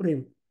par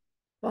supreme,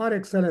 par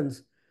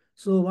excellence.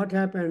 So what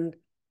happened?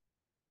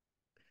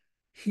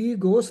 He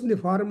goes in the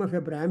form of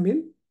a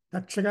Brahmin,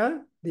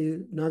 Takshaka,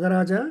 the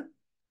Nagaraja,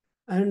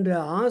 and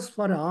asks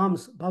for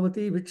alms,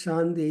 Bhavati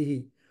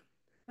Bhikshandehi.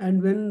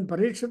 And when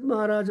Parikshit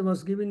Maharaj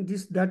was giving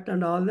this, that,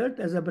 and all that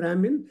as a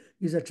Brahmin,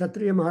 he's a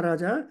Kshatriya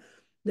Maharaja,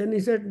 then he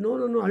said, no,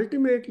 no, no,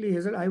 ultimately,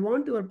 he said, I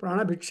want your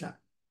Prana Bhiksha.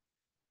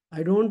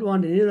 I don't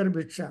want any other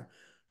Bhiksha.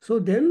 So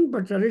then,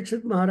 but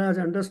Parikshit Maharaj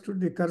understood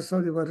the curse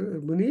of the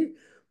Muni.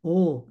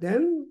 Oh,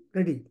 then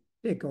ready,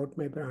 take out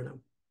my Prana.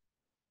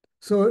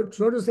 So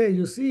to say,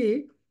 you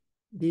see,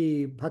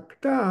 the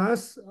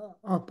bhaktas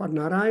of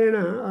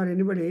Narayana or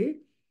anybody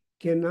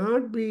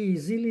cannot be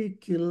easily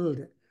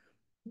killed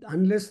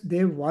unless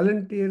they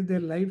volunteer their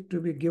life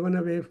to be given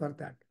away for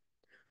that.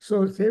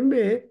 So same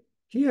way,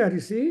 here you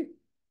see,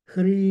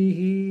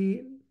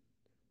 Hrihi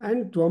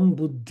and Tvam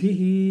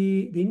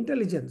Buddhihi, the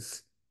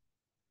intelligence.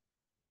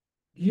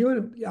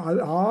 Even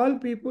all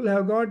people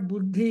have got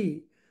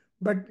Buddhi,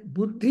 but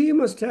Buddhi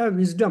must have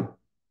wisdom.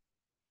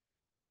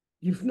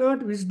 If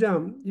not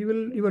wisdom,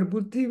 your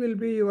Buddhi will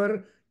be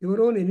your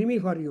own enemy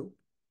for you.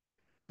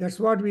 That's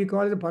what we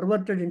call the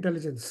perverted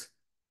intelligence.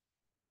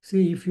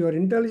 See, if your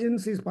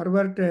intelligence is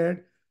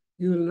perverted,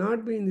 you will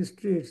not be in the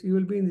streets, you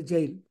will be in the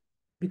jail.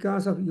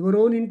 Because of your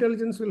own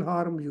intelligence will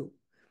harm you.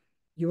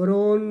 Your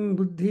own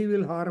buddhi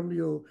will harm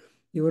you.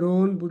 Your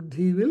own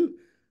buddhi will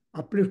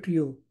uplift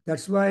you.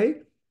 That's why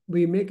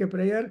we make a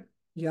prayer,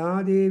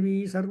 Ya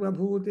Devi Sarva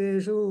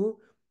Bhuteshu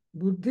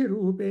Buddhi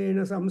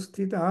Rupena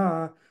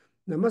Samsthita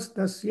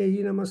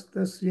Namastasyai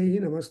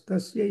Namastasyai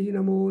Namastasyai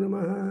Namo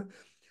Namaha.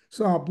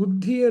 So ಆ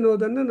ಬುದ್ಧಿ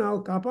ಅನ್ನೋದನ್ನು ನಾವು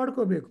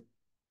ಕಾಪಾಡ್ಕೋಬೇಕು.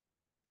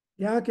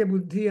 ಯಾಕೆ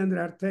ಬುದ್ಧಿ ಅಂದರೆ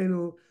ಅರ್ಥ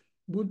ಏನು?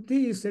 ಬುದ್ಧಿ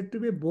ಇಸ್ ಸೆಟ್ ಟು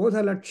ಬಿ ಬೋಧ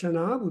ಲಕ್ಷಣ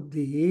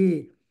ಬುದ್ಧಿ.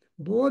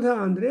 ಬೋಧ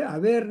ಅಂದರೆ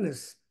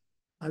awareness.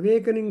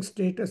 Awakening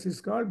status is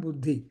called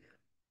buddhi.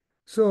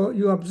 So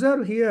you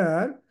observe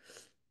here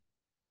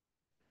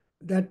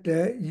that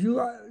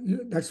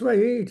that's why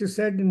it is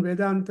said in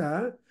Vedanta,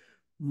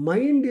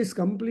 mind is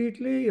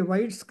completely a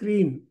white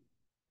screen.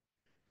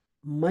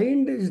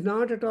 Mind is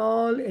not at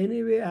all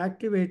anyway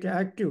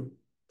active.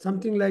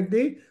 Something like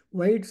the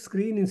white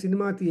screen in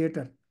cinema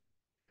theater.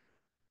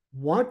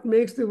 What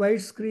makes the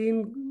white screen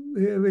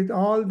with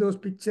all those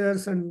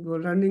pictures and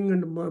running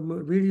and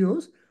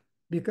videos?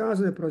 Because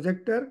of the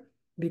projector,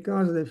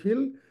 because of the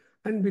film,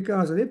 and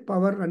because of the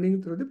power running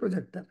through the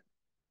projector.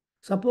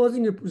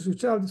 Supposing you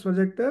switch off this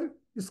projector,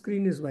 the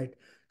screen is white.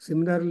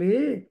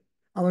 Similarly,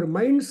 our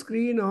mind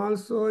screen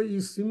also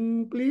is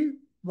simply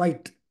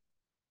white.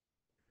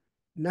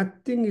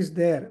 Nothing is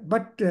there.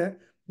 But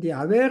the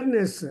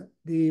awareness,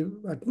 the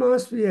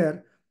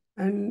atmosphere,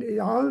 and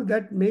all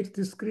that makes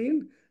the screen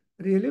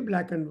really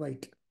black and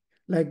white.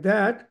 Like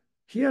that,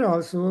 here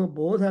also,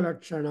 Bodha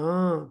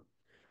Lakshana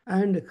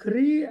and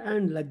Hri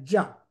and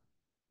Lajja.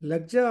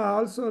 Lajja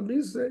also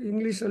means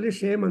English only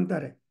shame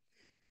antare.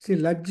 See,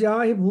 Lajja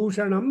hi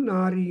bhushanam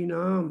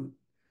narinam.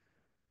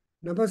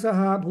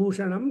 Nabasaha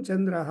bhushanam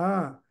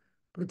chandraha.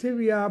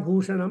 Prithivya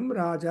bhushanam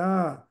raja.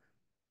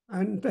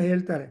 ಅಂತ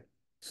ಹೇಳ್ತಾರೆ.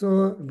 So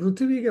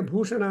ಪೃಥ್ವಿಗೆ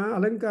ಭೂಷಣ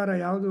ಅಲಂಕಾರ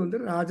ಯಾವುದು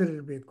ಅಂದರೆ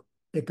ರಾಜರಿರಬೇಕು,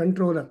 A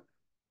controller.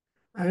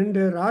 And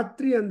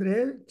ರಾತ್ರಿ ಅಂದರೆ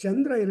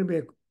ಚಂದ್ರ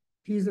ಇರಬೇಕು,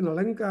 he is an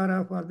ಅಲಂಕಾರ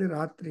for the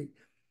ರಾತ್ರಿ.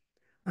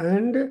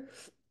 ಆ್ಯಂಡ್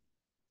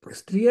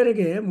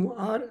ಸ್ತ್ರೀಯರಿಗೆ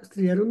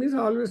ಸ್ತ್ರೀಯರು ಮೀನ್ಸ್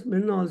ಆಲ್ವೇಸ್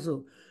ಮೆನ್ ಆಲ್ಸೋ.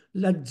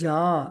 ಲಜ್ಜಾ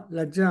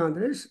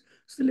ಅಂದರೆ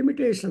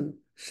limitation,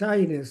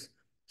 shyness.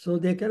 So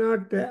they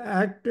cannot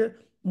act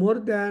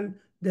more than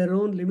their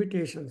own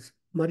limitations.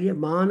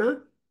 ಮಾನ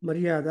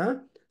ಮರ್ಯಾದ.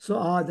 ಸೊ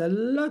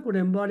ಅದೆಲ್ಲ ಕೂಡ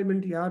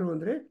ಎಂಬಾಡಿಮೆಂಟ್ ಯಾರು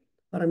ಅಂದರೆ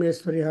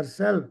ಪರಮೇಶ್ವರಿ ಹರ್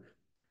ಸೆಲ್ಫ್.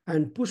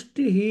 ಆ್ಯಂಡ್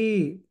ಪುಷ್ಟಿ,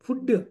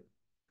 ಫುಡ್,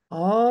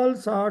 ಆಲ್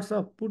ಸಾರ್ಟ್ಸ್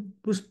ಆಫ್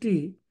ಪುಷ್ಟಿ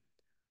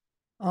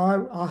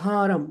R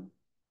ಆಹಾರಂ,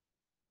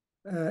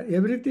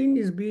 everything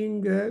is being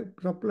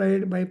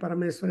supplied by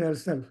Parameswari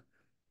herself.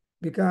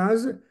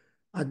 Because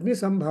Agni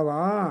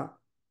Sambhava,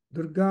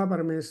 Durga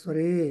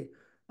Parameswari,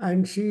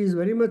 and she is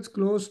very much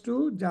close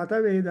to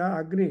Jataveda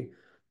Agni.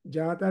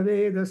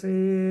 Jataveda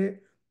se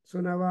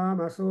Sunavam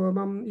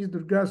Asomam is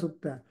Durga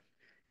Sukta.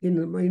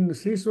 In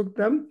Sri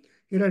Suktam,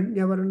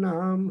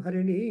 Hiranyavarnam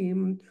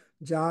Harinim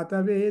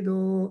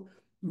Jatavedo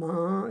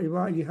Ma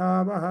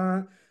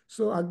Ihavaha.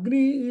 So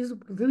Agni is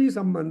Prithvi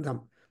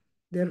Sambandham.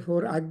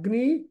 Therefore,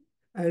 Agni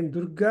and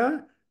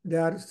Durga, they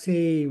are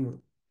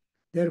same.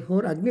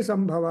 Therefore, Agni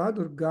Sambhava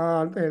Durga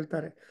ಅಂತ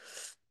ಹೇಳ್ತಾರೆ.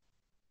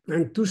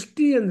 And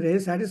ತುಷ್ಟಿ ಅಂದರೆ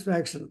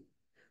satisfaction.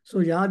 So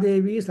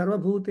ಯಾದೇವಿ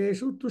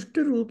ಸರ್ವಭೂತೇಶು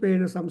ತುಷ್ಟಿ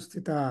ರೂಪೇಣ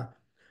ಸಂಸ್ಥಿತ.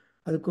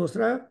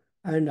 ಅದಕ್ಕೋಸ್ಕರ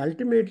and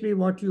ultimately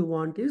what you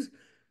want is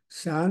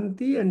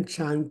Shanti and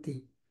ಕ್ಷಾಂತಿ.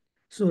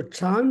 So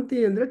ಕ್ಷಾಂತಿ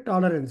ಅಂದರೆ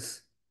tolerance,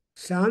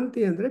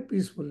 ಶಾಂತಿ ಅಂದರೆ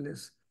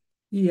peacefulness.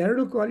 ಈ ಎಲ್ಲ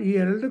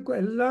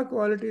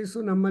qualities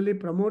ನಮ್ಮಲ್ಲಿ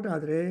ಪ್ರಮೋಟ್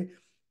ಆದರೆ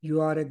you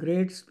are A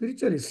great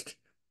spiritualist.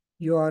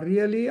 You are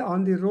really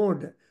on the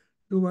road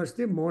towards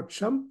the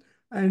ಮೋಕ್ಷಂ.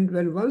 And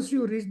when once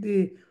you reach the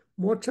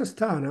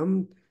ಮೋಕ್ಷಸ್ಥಾನಂ,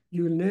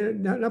 you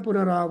ನ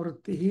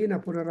ಪುನರಾವೃತ್ತಿ ನ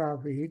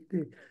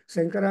ಪುನರಾವೃತ್ತಿ.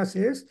 Shankara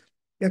says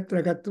ಯತ್ರ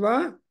ಗತ್ವಾ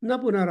ನ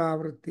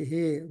ಪುನರಾವೃತ್ತಿ.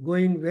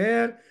 Going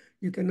where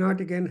you can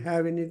not again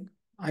have any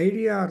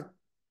idea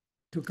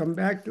to come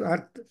back to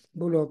earth,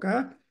 Bhuloka,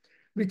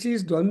 which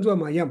is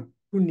Dvandvamayam,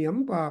 Punyam,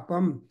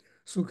 Papam,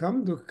 Sukham,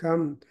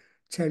 Dukkham,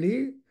 Chali,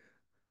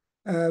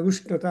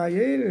 Ushnata,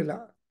 Yerila.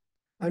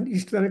 And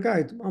Ishtanaka,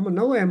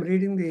 now I am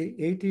reading the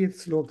 80th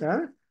sloka.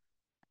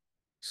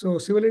 So,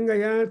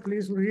 Sivalingaya,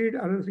 please read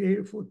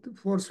another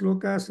 4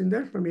 slokas in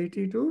that from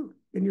 82.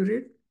 Can you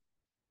read?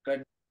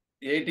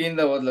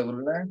 18 ಓದ್ಲ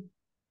ಗುರುಗಳೇ.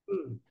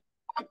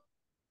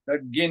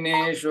 ಖಡ್ಗಿನಿ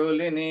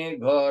ಶೂಲಿನಿ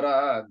ಘೋರ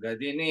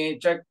ಗದಿನಿ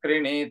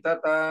ಚಕ್ರಿಣಿ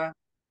ತಥಾ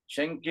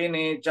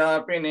ಶಂಕಿನಿ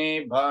ಚಾಪಿನಿ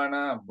ಬಾಣ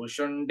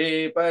ಭುಷುಂಡಿ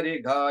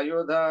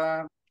ಪರಿಘಾಯುಧ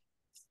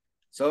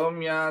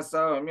ಸೌಮ್ಯ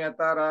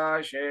ಸೌಮ್ಯತರ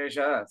ಶೇಷ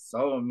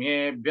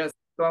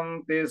ಸೌಮ್ಯೇಭ್ಯಸ್ತ್ವಂ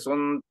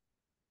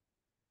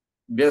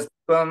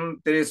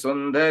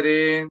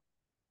ತ್ರಿಸುಂದರಿ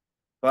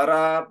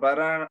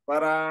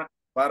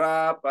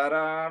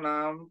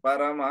ಪರಾಪರಾಣಾಂ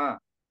ಪರಮ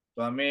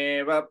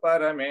ತ್ವಮೇವ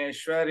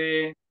ಪರಮೇಶ್ವರಿ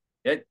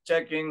ಯಚ್ಚ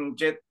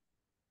ಕಿಂಚಿತ್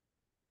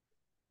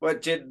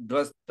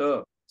ಕ್ವಚಿದ್ವಸ್ತು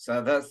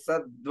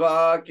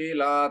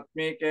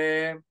ಸದಸದ್ವಾಕಿಲಾತ್ಮಿಕೆ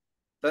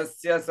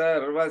ತಸ್ಯ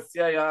ಸರ್ವಸ್ಯ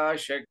ಯಾ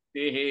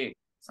ಶಕ್ತಿಃ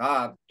ಸಾ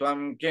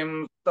ತ್ವಂ ಕಿಂ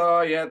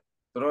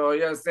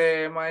ಸ್ತೋಯಸೆ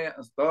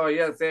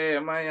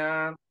ಮಯಾ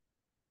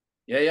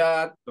ಯಯಾ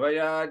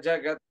ತ್ವಯಾ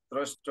ಜಗತ್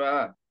ಸೃಷ್ಟ್ವಾ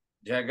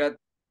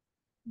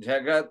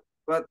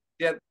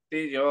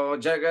ಜಗತ್ಪತ್ಯತ್ತಿಯೋ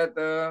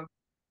ಜಗತ್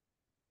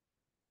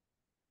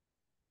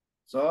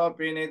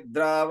ಸೋಪಿ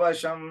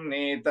ನಿದ್ರಾವಶಂ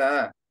ನೀತ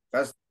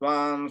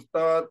ಕಸ್ತ್ವಾಂ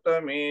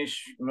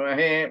ಸ್ತೋತ್ರಮೀಶ್ವರಃ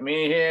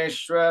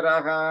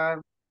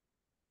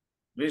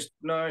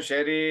ವಿಷ್ಣು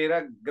ಶರೀರ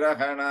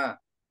ಗ್ರಹಣ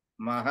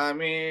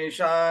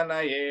ಮಹಮೀಶಾನ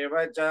ಏವ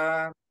ಚ.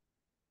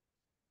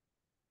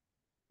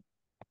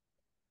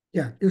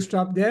 Yeah, you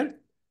stop there.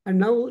 And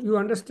now you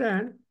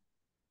understand,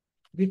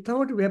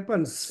 without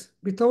weapons,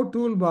 without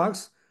toolbox,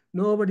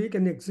 nobody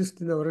can exist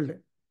in the world.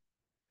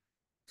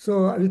 So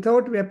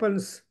without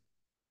weapons,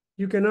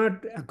 you cannot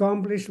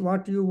accomplish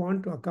what you want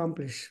to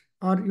accomplish,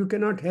 or you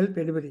cannot help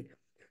anybody.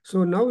 So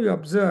now you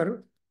observe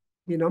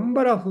the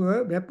number of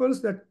weapons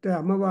that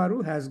Amavaru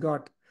has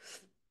got.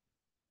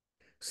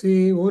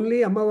 See, only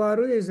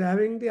Amavaru is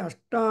having the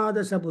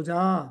Ashtadasha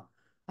Bhuja,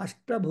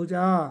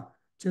 Ashtabhuja,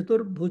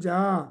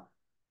 Chaturbhuja,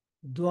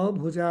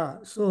 Dvabhuja.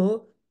 So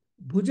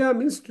Bhuja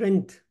means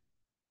strength.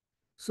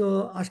 So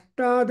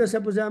Ashtadasha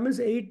Bhuja means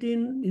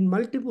 18 in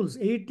multiples,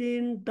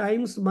 18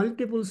 times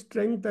multiple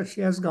strength that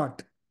she has got.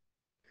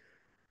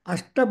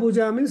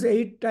 Ashtabhuja means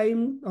 8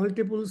 times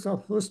multiples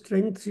of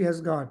strength she has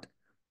got.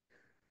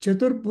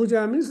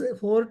 Chaturbhuja means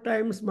 4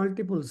 times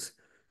multiples.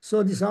 So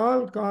this is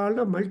all called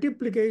a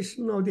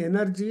multiplication of the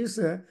energies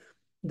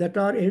that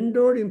are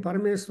endowed in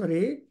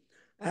Parameswari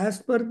as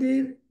per the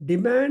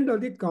demand of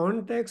the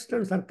context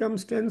and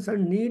circumstance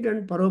and need and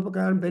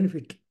paropakara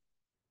benefit.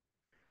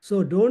 So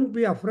don't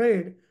be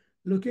afraid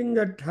looking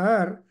at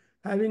her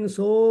having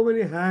so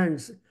many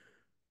hands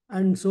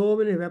and so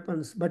many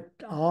weapons, but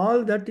all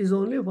that is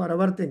only for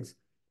our things.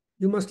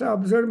 You must have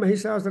observed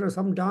Mahishasura,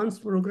 some dance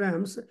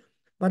programs,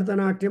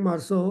 Bharatanatyam or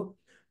so.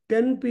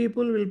 10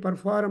 people will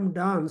perform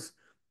dance,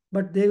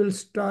 but they will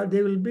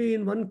be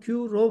in one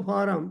queue row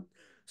form.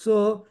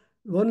 So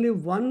only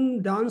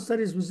one dancer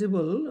is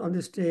visible on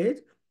the stage,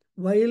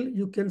 while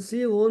you can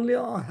see only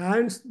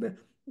hands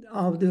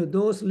of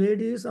those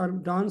ladies or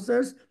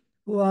dancers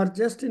who are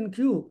just in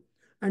queue.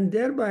 And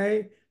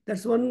thereby,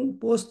 that's one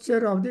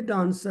posture of the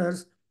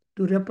dancers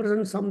to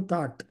represent some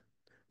thought.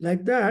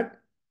 Like that,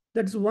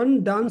 that's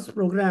one dance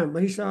program,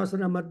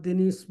 Mahishasura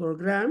Mardini's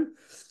program,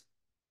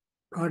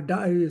 or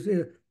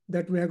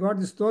that we have got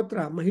the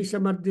stotra,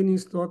 Mahishamardini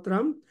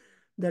stotram,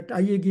 that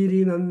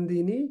Ayagiri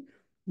Nandini,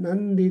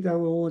 Nandita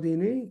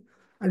Modini,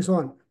 and so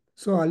on.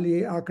 So ali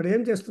అక్కడ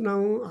ఏం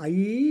చేస్తున్నాము,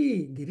 అయ్యి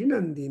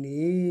గిరినందిని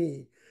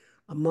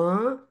అమ్మ,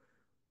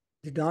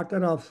 the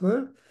daughter of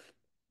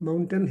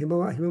mountain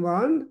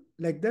Himavan.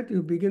 Like that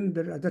you begin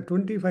the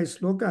 25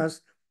 slokas.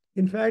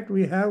 In fact,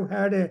 we have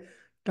had a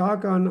talk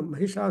on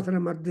Mahishasura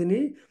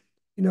Mardini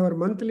in our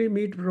monthly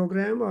meet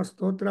program or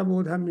Stotra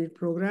Bodha meet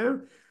program,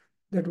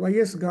 that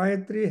Y.S.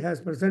 Gayatri has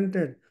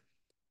presented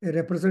a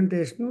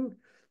representation.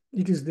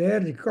 It is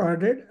there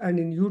recorded and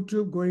in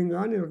YouTube going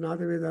on in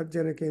Veda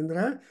Adhyayana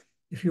Kendra.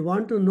 If you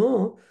want to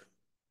know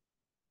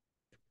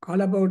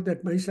all about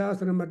that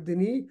Mahishasura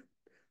Mardini,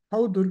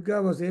 how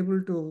Durga was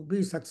able to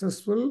be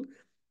successful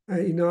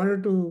in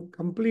order to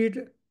complete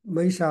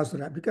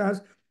Mahishasura,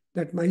 because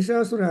that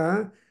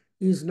Mahishasura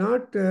is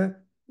not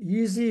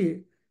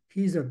easy.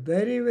 He is a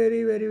very,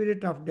 very, very, very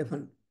tough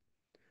defend,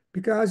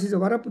 because he's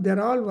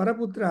they're all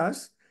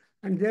Varaputras,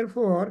 and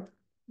therefore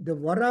the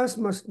Varas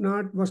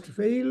must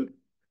fail.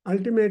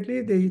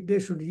 Ultimately, they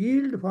should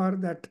yield for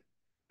that.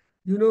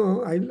 You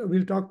know, I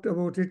will talk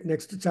about it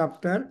next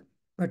chapter.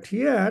 But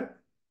here,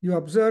 You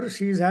observe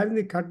she is having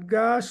the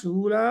Khadga,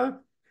 Shula,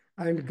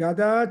 and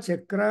Gada,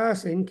 Chakra,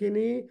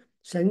 Sankini,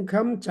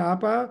 Shankham,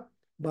 Chapa,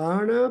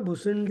 Bana,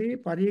 Busundi,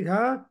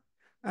 Parigha,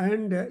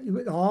 and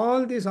with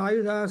all these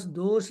ayudhas,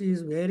 though she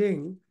is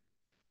wearing,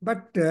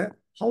 but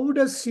how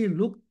does she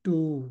look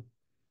to?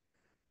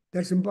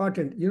 That's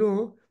important. You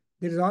know,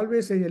 there is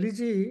always a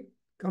elegy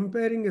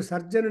comparing a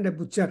surgeon and a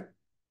butcher.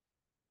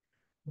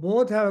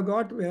 Both have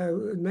got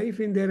a knife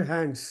in their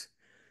hands.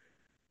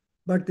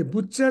 But the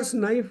butcher's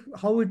knife,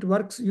 how it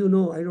works, you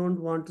know, I don't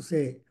want to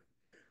say.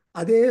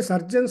 Ade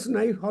surgeon's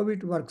knife, how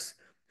it works.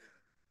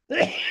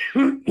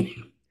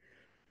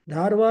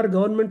 Dharwar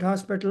Government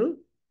Hospital,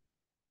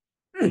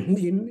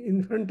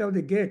 in front of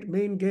the gate,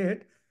 main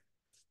gate,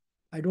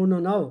 I don't know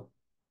now.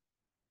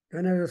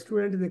 When I was a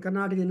student in the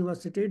Karnataka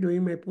University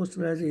doing my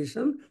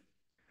post-graduation,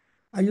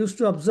 I used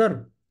to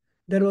observe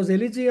there was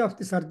elegy of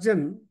the surgeon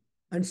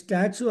and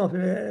statue of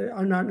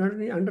and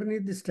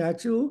underneath the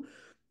statue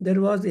there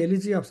was the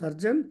elegy of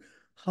surgeon.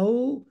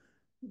 How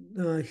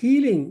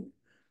healing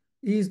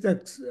is the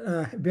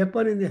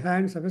weapon in the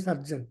hands of a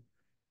surgeon.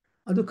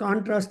 ಅದು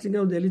contrasting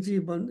ಒಂದು ಎಲಿಜಿ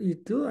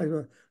ಇತ್ತು.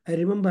 I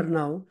remember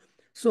ನಾವು.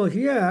 So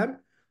here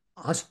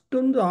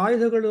ಅಷ್ಟೊಂದು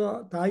ಆಯುಧಗಳು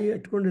ತಾಯಿ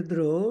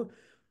ಇಟ್ಕೊಂಡಿದ್ರು.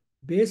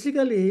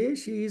 Basically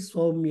she is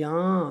Soumya,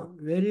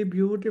 very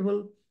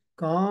beautiful,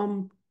 com,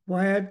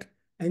 quiet,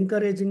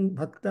 encouraging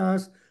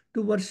bhaktas to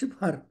worship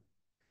her.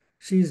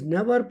 She is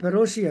never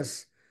ferocious.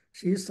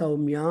 She is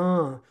Saumya.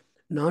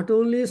 Not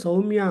only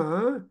Saumya,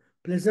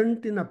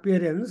 pleasant in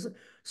appearance,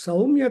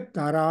 Saumya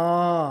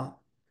Tara.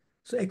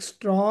 So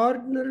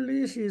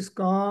extraordinarily she is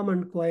calm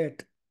and quiet.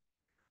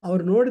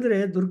 ಅವ್ರು ನೋಡಿದರೆ,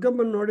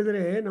 ದುರ್ಗಮ್ಮನ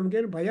ನೋಡಿದರೆ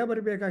ನಮಗೇನು ಭಯ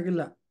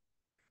ಬರಬೇಕಾಗಿಲ್ಲ.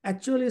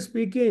 Actually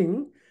speaking,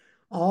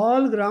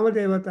 all ಗ್ರಾಮ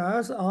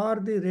ದೇವತಾಸ್ R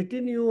the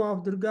ರೆಟಿನ್ಯೂ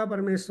of Durga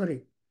Parameshwari.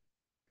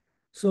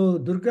 So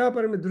Durga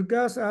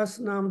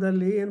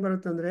ಸಹಸ್ರನಾಮದಲ್ಲಿ ಏನು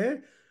ಬರುತ್ತಂದರೆ,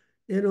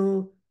 ಏನು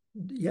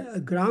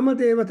ಗ್ರಾಮ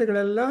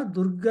ದೇವತೆಗಳೆಲ್ಲ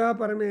ದುರ್ಗಾ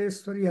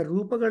ಪರಮೇಶ್ವರಿಯ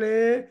ರೂಪಗಳೇ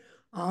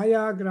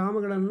ಆಯಾ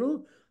ಗ್ರಾಮಗಳನ್ನು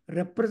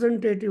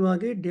ರೆಪ್ರೆಸೆಂಟೇಟಿವ್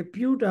ಆಗಿ,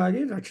 ಡೆಪ್ಯೂಟ್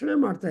ಆಗಿ ರಕ್ಷಣೆ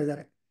ಮಾಡ್ತಾ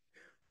ಇದ್ದಾರೆ.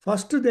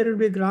 ಫಸ್ಟ್ ದೇರ್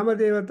ವಿಲ್ ಬಿ ಗ್ರಾಮ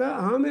ದೇವತಾ,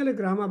 ಆಮೇಲೆ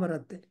ಗ್ರಾಮ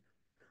ಬರುತ್ತೆ.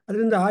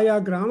 ಅದರಿಂದ ಆಯಾ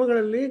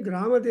ಗ್ರಾಮಗಳಲ್ಲಿ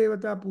ಗ್ರಾಮ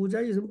ದೇವತಾ ಪೂಜಾ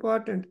is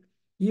important.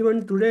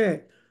 Even today,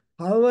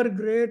 hour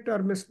great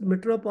R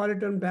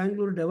metropolitan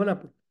Bangalore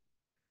develop,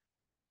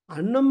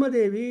 Annamma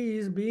Devi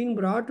is being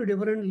brought to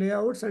different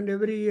layouts, and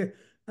every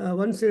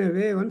once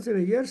in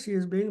a year, she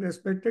is being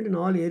respected in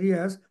all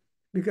areas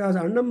because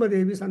Annamma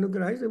Devi's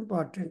Anugraha is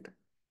important.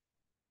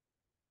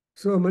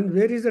 So,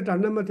 where is that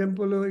Annamma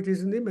temple? It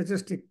is in the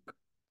majestic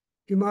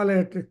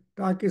Himalaya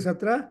Taki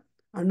Satra.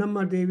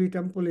 Annamma Devi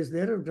temple is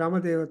there,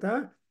 Grama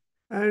Devata.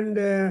 And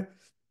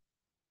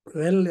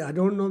well, I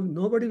don't know,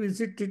 nobody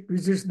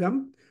visits them,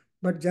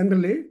 but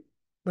generally.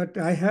 But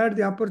I had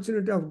the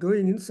opportunity of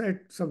going inside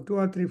some 2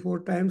 or 3, 4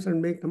 times and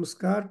make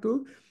namaskar to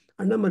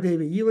Annamma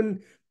Devi. Even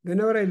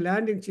whenever I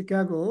land in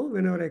Chicago,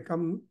 whenever I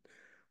come,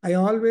 I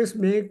always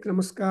make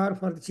namaskar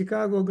for the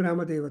Chicago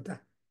Grama Devata.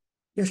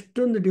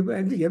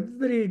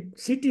 Every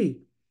city,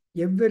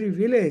 every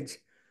village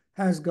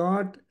has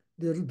got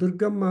the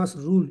Durgamma's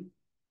rule.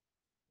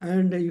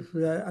 And if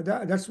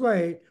that's why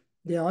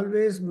they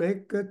always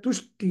make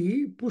tushti,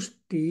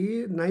 pushti,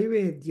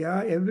 naivedya,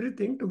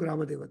 everything to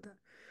Grama Devata.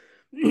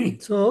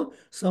 So,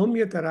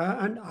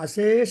 Saumyatara and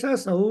Asesha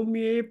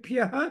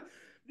Saumyephya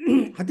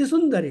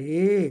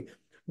Hatisundari.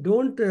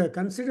 Don't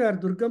consider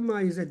Durgamma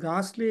is a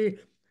ghastly,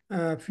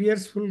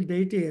 fierceful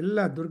deity.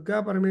 Ella Durga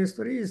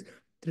Parameswari is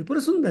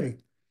Tripura Sundari.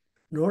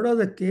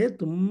 ನೋಡೋದಕ್ಕೆ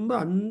ತುಂಬ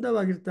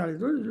ಅಂದವಾಗಿರ್ತಾಳೆ.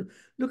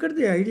 Look at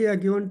the idea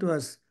given to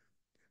us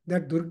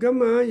that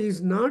Durgamma is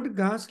not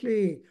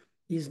ghastly,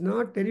 is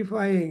not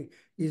terrifying,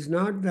 is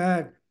not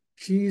that.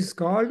 She is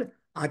called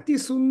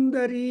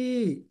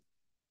Atisundari.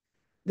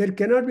 There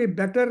cannot be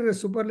better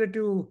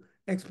superlative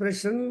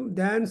expression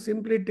than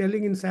simply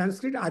telling in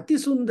Sanskrit Ati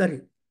Sundari.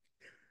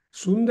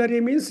 Sundari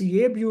means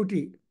a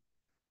beauty.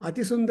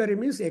 Ati Sundari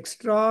means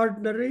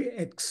extraordinary,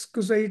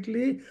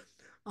 exquisitely,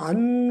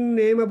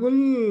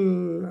 unnameable,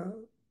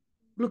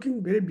 looking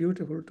very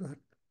beautiful to her.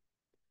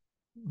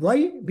 Why?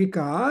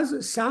 Because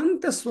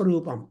Shanta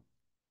Swarupam.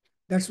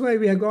 That's why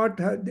we have got,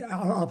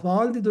 of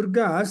all the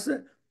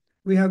Durgas,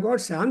 we have got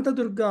Shanta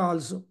Durga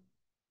also.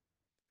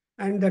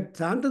 And that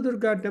Shanta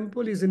Durga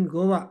temple is in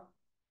Goa.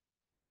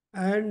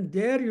 And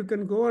there you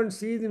can go and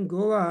see in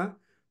Goa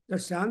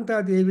that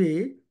Shanta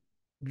Devi,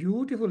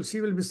 beautiful. She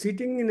will be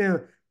sitting in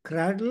a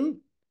cradle,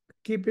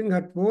 keeping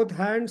her both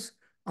hands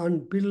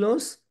on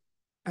pillows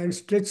and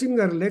stretching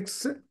her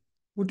legs,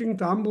 putting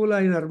tambula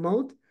in her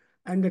mouth,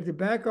 and at the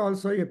back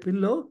also a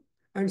pillow,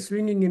 and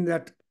swinging in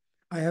that.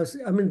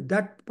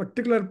 That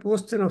particular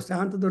posture of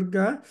Shanta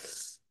Durga,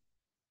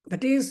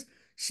 that is,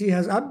 she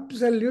has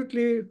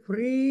absolutely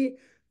free,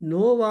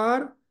 no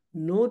war,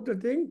 no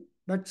thing,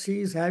 but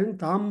she is having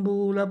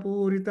Tambula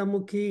Purita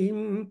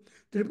Mukhim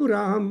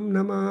Tripuram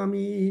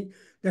Namami.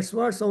 That's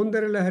what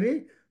Saundarya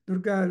Lahari,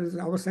 Durga,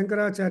 our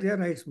Shankaracharya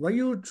writes. Why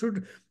you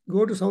should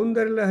go to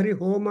Saundarya Lahari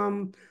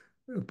Homam,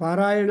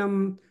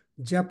 Parayanam,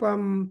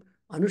 Japam,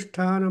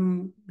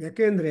 Anushtanam,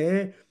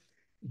 Yakendre,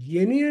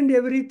 Any and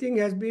everything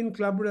has been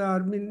clubbed or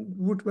been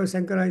put by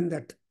Shankara in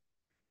that.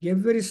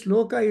 Every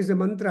sloka is a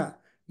mantra.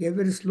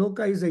 Every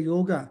sloka is a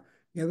yoga.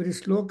 Every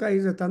sloka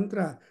is a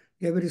tantra.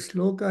 Every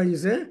sloka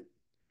is a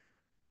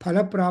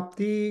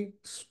ಫಲಪ್ರಾಪ್ತಿ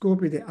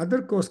scope ಇದೆ.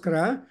 ಅದಕ್ಕೋಸ್ಕರ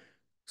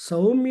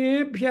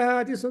ಸೌಮ್ಯೇಭ್ಯ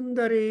ಅತಿ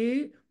ಸುಂದರಿ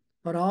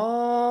for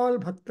all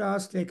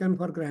ಭಕ್ತಾಸ್ taken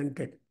for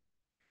granted.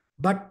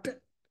 But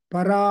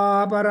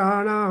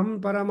ಪರಾಪರಾಣಾಂ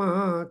ಪರಮಃ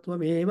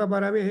ತ್ವಮೇವ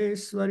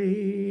Parameshwari.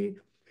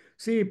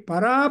 C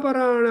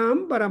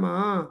ಪರಾಪರಾಣಾಂ ಪರಮ,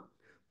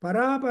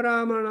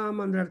 ಪರಾಪರಾಮಣಾಂ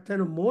ಅಂದ್ರೆ ಅರ್ಥ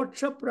ಏನು?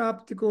 ಮೋಕ್ಷ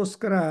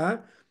ಪ್ರಾಪ್ತಿಗೋಸ್ಕರ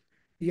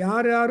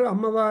ಯಾರ್ಯಾರು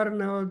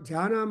ಅಮ್ಮವಾರನ್ನ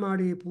ಧ್ಯಾನ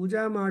ಮಾಡಿ,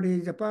 ಪೂಜಾ ಮಾಡಿ,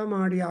 ಜಪ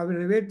ಮಾಡಿ, ಆ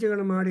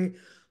ನೈವೇದ್ಯಗಳು ಮಾಡಿ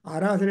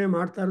ಆರಾಧನೆ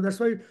ಮಾಡ್ತಾರೆ. That's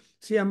why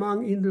C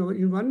among in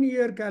 1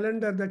 year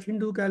calendar, that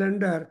Hindu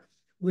calendar,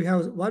 we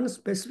have one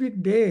specific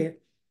day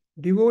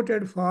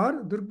devoted for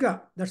Durga.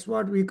 That's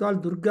what we call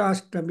Durga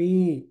Ashtami.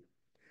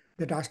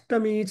 That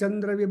Ashtami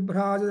Chandra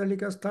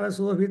Vibhrajadalika Sthala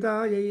Sobhita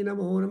Yai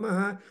Namo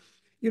Namaha.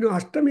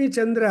 Ashtami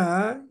Chandra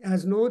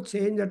has no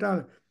change at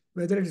all.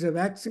 Whether it is a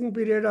waxing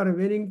period or a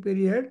waning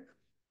period,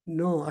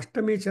 no,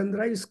 Ashtami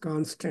Chandra is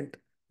constant.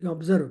 You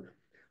observe.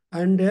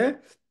 And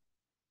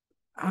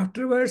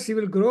afterwards he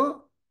will grow,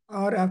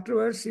 or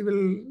afterwards he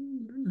will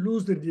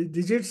lose the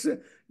digits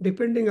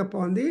depending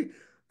upon the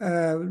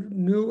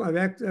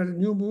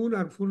new moon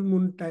or full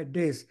moon type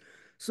days.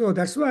 So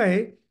that's why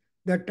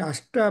that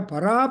Ashta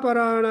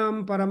Paraparanam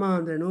Parama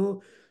andrenu,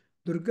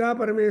 Durga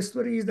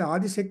Parameswari is the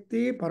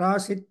Adishakti,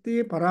 Parashakti,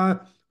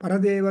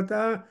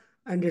 Paradevata,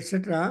 and etc.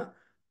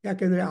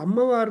 ಯಾಕೆಂದರೆ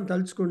ಅಮ್ಮವಾರನ್ನು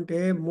ತలుచుకుంటే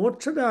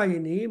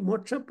ಮೋಕ್ಷದಾಯಿನಿ,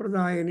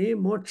 మోక్షప్రదాయిని,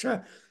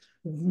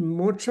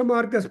 మోక్ష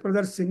మార్గ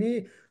ప్రదర్శిని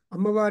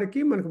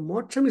అమ్మవారికి మనకు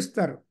మోక్షం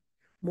ఇస్తారు.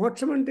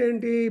 మోక్షం అంటే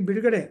ఏంటి?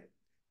 బిడుగడే.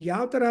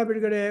 ಯಾವ ಥರ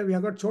ಬಿಡುಗಡೆ? We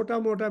have got Chota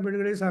ಮೋಟಾ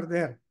ಬಿಡುಗಡೆಸ್ are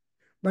there,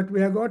 but we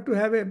have got to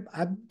have A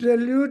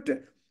absolute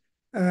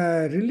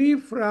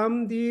relief from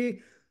the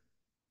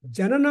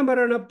ಜನನ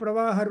ಮರಣ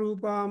ಪ್ರವಾಹ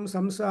ರೂಪಾಂ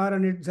ಸಂಸಾರ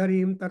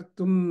ನಿರ್ಝರೀಂ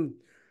ತರ್ತುಂ.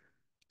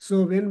 So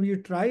when we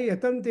try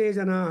yatante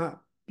janaha,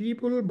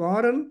 people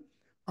born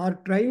are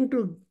trying to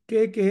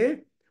take a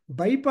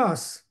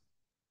bypass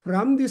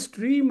from the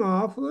stream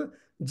of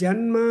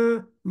janma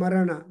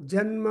marana.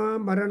 Janma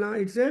marana,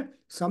 it's a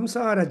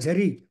samsara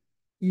jari.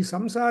 ಈ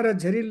ಸಂಸಾರ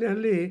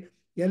ಝರಿನಲ್ಲಿ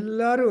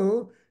ಎಲ್ಲರೂ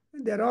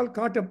they are all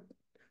cot up.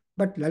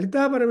 But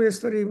Lalitha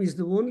Parameshwari is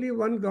the only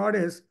one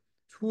goddess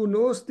who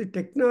knows the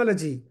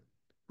technology,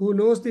 who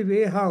knows the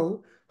way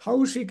how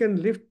she can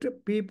lift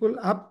people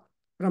up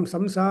from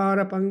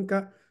samsara panka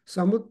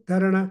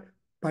samudharana.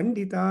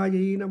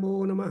 Panditayai namo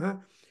namaha.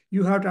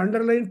 You have to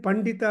underline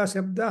Pandita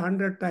Shabda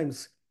 100 times,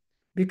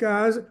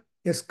 because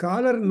a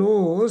scholar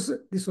knows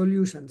the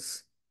solutions.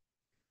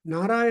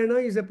 Narayana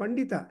is a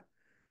Pandita.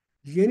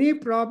 Any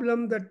problem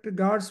that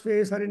gods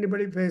face or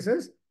anybody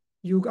faces,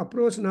 you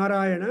approach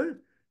Narayana,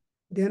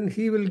 then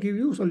he will give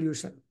you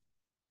solution.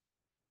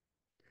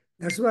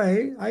 That's why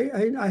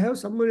I have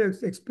some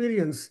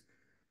experience.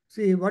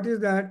 See, what is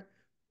that?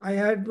 I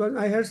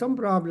had some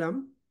problem.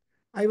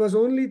 I was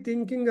only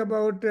thinking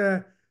about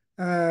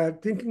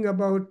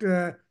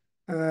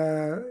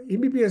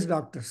MBBS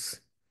doctors.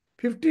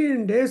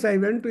 15 days I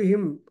went to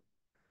him,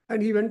 and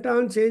he went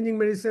on changing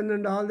medicine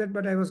and all that,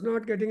 but I was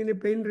not getting any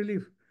pain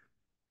relief.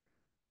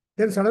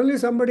 Then suddenly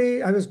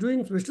I was doing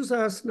Vishnu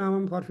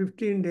Sahasranamam for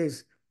 15 days.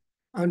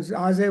 And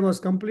as I was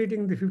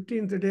completing the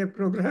 15th day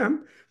program,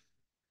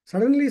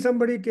 suddenly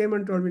somebody came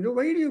and told me, no,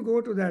 why do you go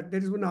to that?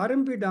 There is one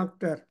RMP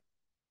doctor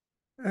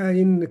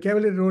in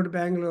Cavalier Road,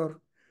 Bangalore.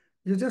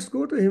 You just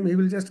go to him, he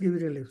will just give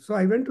you relief. So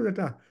I went to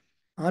that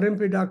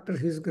RMP doctor.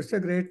 He's just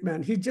a great man.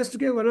 He just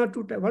gave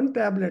one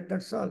tablet,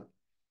 that's all.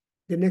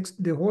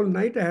 The whole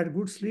night I had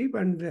good sleep,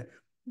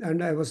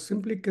 and I was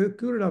simply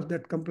cured of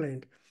that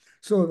complaint.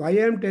 So why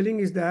I am telling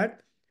is that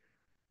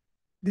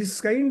this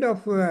kind of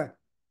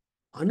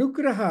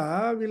anugraha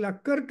will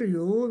occur to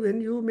you when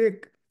you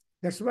make.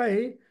 That's why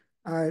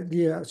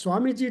the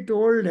Swamiji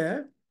told,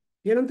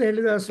 ಏನಂತ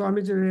ಹೇಳಿದ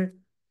Swamiji,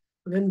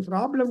 when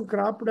problem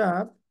cropped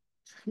up,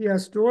 he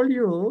has told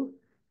you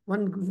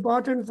one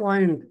important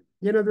point.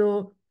 ಏನದು?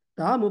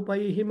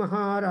 ತಾಮುಪೈಹಿ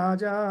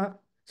ಮಹಾರಾಜ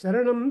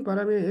ಶರಣಂ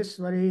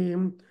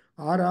ಪರಮೇಶ್ವರೀಂ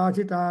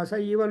ಆರಾಧಿತ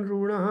ಸೈವ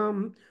ನೃಣಾಂ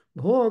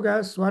ಭೋಗ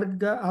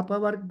ಸ್ವರ್ಗ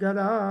ಅಪವರ್ಗದ.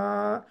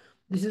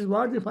 This is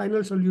what the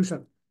final solution.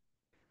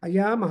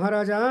 Ayya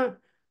Maharaja,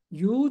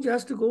 you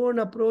just go and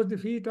approach the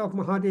feet of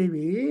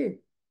Mahadevi,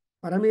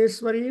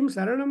 Parameswarim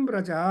Saranam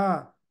Braja.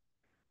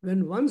 When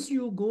once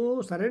you go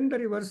surrender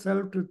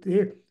yourself to the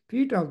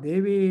feet of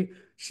Devi,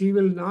 she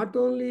will not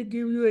only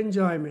give you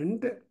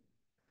enjoyment,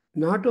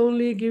 not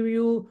only give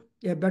you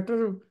a better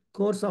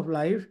course of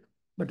life,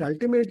 but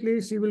ultimately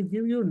she will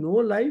give you no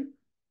life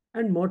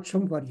and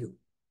moksham for you.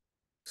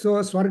 So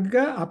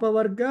Swarga,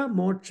 Apavarga,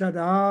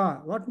 Mokshada.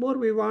 What more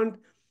we want?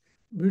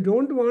 We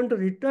don't want to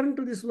return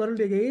to this world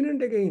again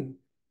and again.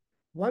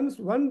 Once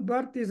one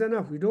birth is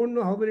enough. We don't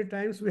know how many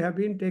times we have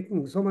been taking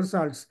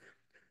somersaults.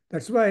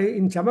 That's why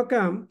in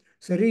Chamakam,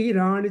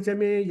 Sarirani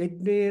Chame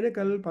Yagnena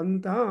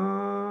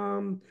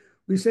Kalpantam.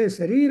 We say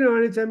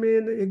Sarirani Chame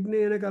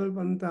Yagnena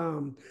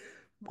Kalpantam.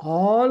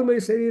 All my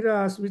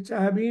shariras, which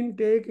I have been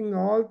taking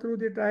all through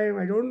the time,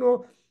 I don't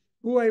know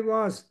who I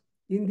was.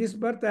 In this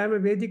birth, I am a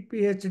Vedic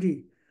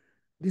PhD.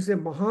 This is a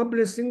Maha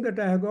blessing that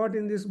I have got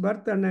in this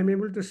birth, and I'm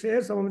able to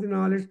share some of the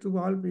knowledge to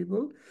all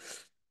people.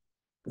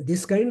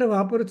 This kind of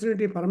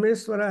opportunity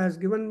Parameswara has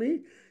given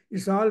me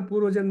is all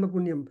Purva Janma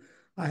Punyam.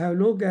 I have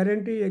no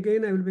guarantee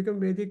again I will become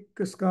Vedic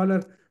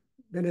scholar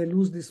when I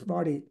lose this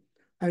body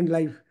and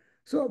life.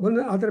 So one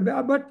other,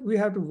 but we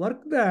have to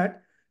work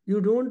that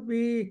you don't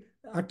be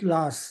at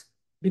loss,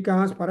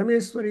 because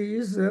Parameswari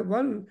is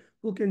one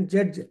who can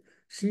judge.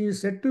 She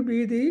is said to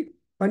be the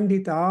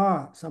Pandita.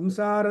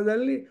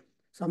 ಸಂಸಾರದಲ್ಲಿ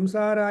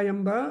ಸಂಸಾರ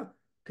ಎಂಬ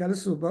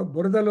ಕೆಲಸ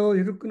ಬುರದలో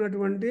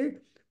ಇರುక్కున్నటువంటి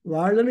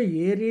వాళ్ళను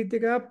ఏ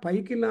రీతిగా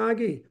పైకి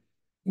లాగి,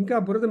 ఇంకా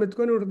బురద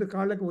మెత్తుకొని ఉంటుంది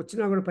కాళ్ళకి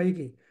వచ్చినా కూడా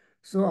పైకి,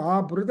 సో ఆ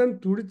బురదను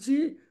తుడిచి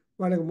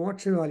వాళ్ళకి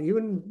మోక్షం ఇవ్వాలి.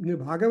 Even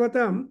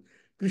Bhagavatam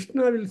Krishna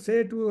will say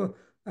to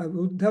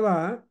Uddhava,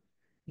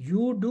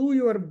 you do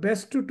your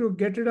best to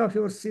get rid of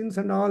your sins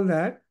and all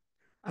that,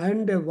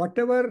 and what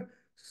ever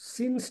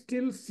sin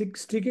still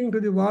sticking to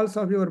the walls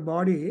of your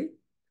body,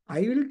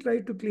 I will try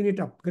to clean it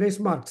up, grace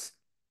marks,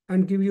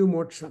 and give you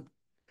moksha.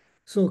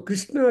 So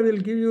Krishna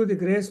will give you the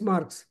grace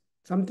marks.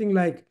 Something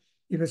like,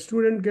 if a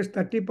student gets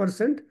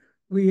 30%,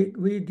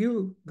 we give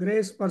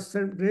grace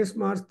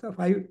marks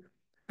 5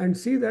 and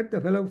see that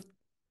the fellow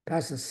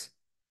passes.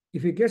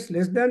 If he gets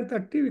less than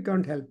 30, we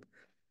can't help.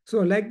 So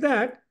like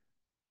that,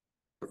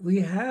 we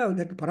have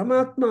that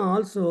Paramatma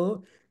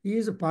also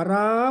is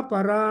Para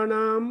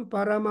Paranam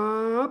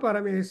Parama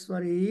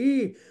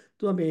Parameswari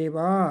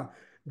Tvameva.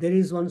 There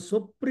is one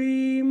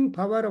supreme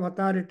power of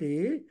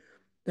authority.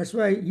 That's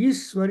why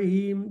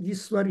Ishwarim,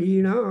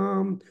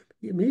 Ishwarinam,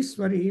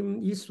 Ishwarim,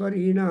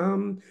 Ishwarinam,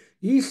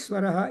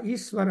 Ishwaraha,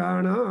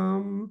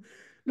 Ishwaranam.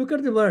 Look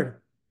at the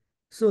word.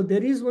 So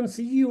there is one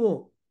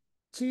CEO,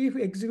 Chief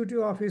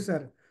Executive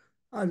Officer,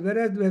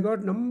 whereas we have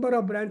got number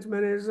of branch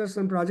managers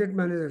and project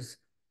managers.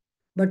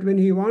 But when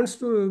he wants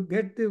to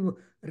get the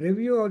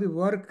review of the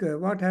work,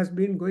 what has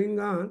been going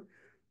on,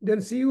 then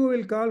CEO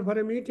will call for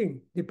a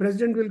meeting. The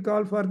president will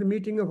call for the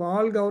meeting of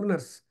all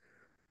governors.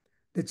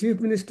 The chief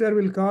minister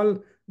will call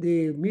the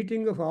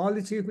meeting of all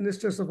the chief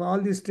ministers of all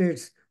the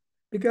states.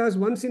 Because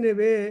once in a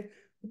way,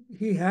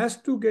 he has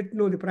to get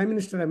know the prime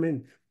minister. I mean,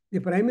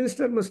 the prime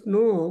minister must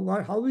know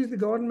how is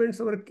the governments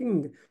working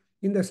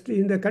in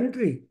the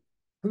country.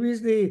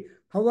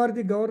 How are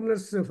the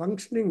governors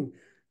functioning,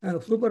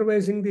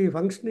 supervising the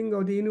functioning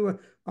of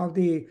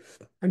the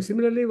and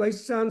similarly,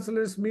 vice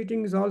chancellor's meeting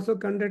is also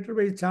conducted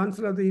by the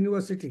chancellor of the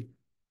university.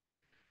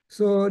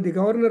 So the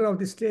governor of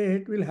the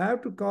state will have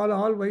to call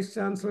all vice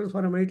chancellors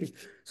for a meeting.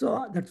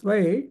 So that's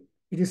why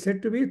it is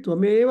said to be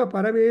Tvameva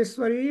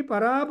Parameswari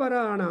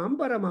Paraparanam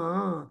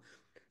Parama.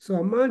 So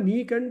Amma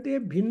నీకంటే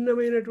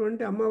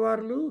భిన్నమైనటువంటి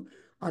అమ్మవార్లు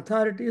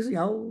authorities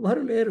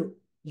ఎవ్వరు లేరు.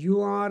 You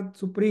are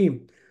supreme.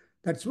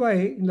 That's why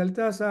in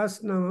Lalita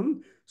Sahasranamam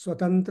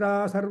Swatantra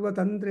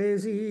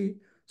Sarvatantresi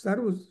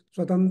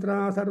Swatantra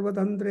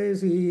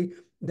Sarvatantresi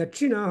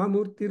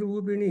Dakshinamurti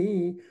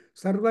Rupini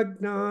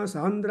Sarvagna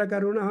Sandra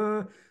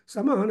Karuna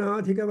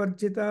Samanadhika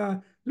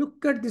Varjita.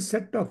 Look at this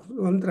set of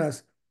mantras.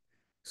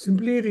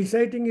 Simply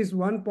reciting is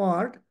one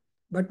part,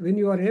 but when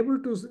you are able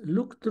to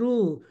look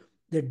through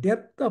the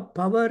depth of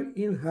power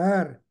in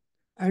her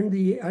and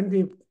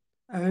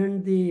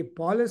the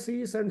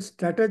policies and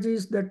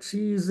strategies that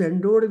she is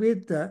endowed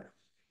with,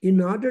 in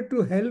order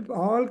to help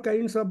all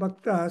kinds of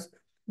bhaktas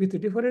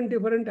with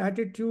different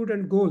attitude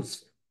and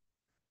goals.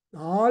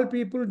 All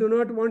people do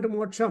not want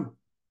moksham.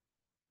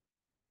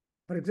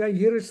 For example,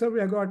 here itself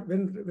I got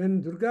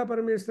when Durga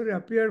Parameswari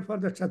appeared for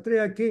the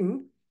Kshatriya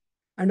king,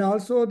 and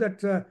also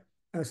that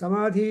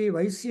Samadhi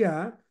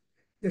Vaisya,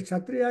 the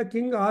Kshatriya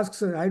king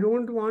asks, I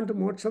don't want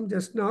moksham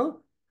just now.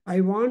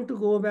 I want to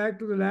go back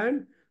to the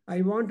land.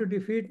 I want to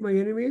defeat my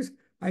enemies.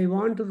 I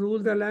want to rule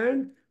the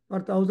land for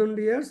 1,000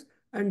 years.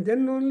 And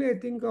then only I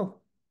think of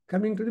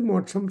coming to the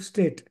moksham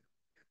state.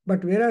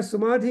 But whereas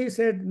Samadhi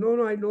said,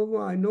 no, I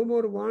no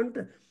more want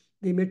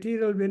the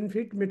material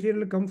benefit,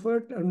 material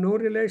comfort, no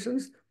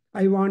relations.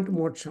 I want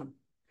moksham.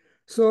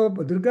 So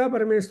Durga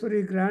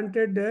Parameswari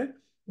granted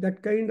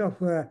that kind of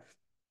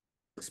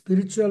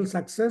spiritual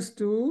success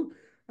to,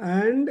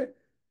 and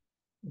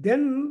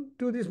then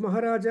to this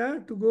Maharaja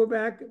to go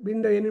back,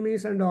 win the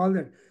enemies and all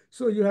that.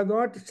 So you have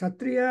got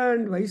Kshatriya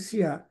and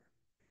Vaisya,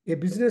 a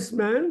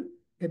businessman,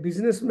 a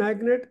business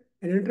magnate,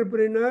 an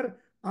entrepreneur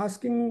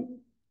asking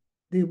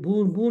the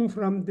boon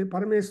from the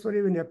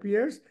Parameswari when he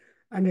appears,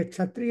 and a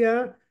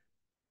Kshatriya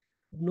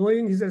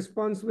knowing his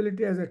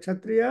responsibility as a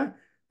Kshatriya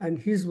and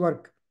his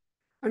work.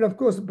 And of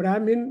course,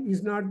 Brahmin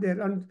is not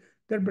there. And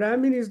that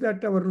Brahmin is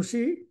that our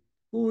Rishi,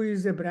 who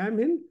is a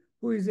Brahmin,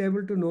 who is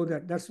able to know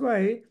that. That's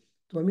why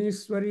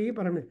Tvameswari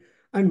Parameswari.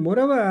 And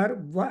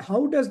moreover,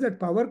 how does that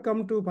power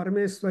come to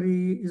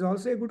Parameswari is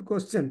also a good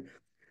question.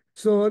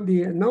 So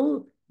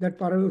now that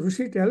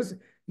Rishi tells,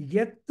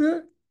 Yat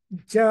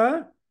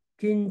ja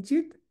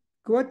kinchit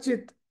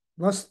kvachit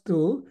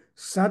vastu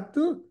sat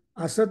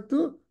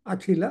asat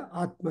akhila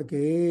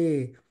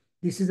atmake.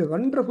 This is a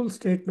wonderful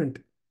statement.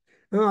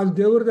 ಅದು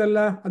ದೇವ್ರದಲ್ಲ,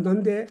 ಅದು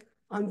ನಂದೇ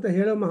ಅಂತ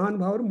ಹೇಳೋ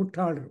ಮಹಾನುಭಾವರು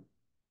ಮುಟ್ಟಾಳರು.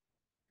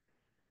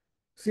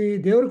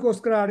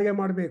 ದೇವ್ರಿಗೋಸ್ಕರ ಅಡುಗೆ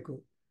ಮಾಡಬೇಕು.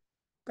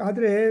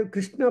 ಆದರೆ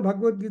ಕೃಷ್ಣ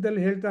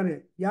ಭಗವದ್ಗೀತೆಯಲ್ಲಿ ಹೇಳ್ತಾನೆ,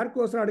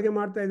 ಯಾರಿಗೋಸ್ಕರ ಅಡುಗೆ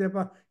ಮಾಡ್ತಾ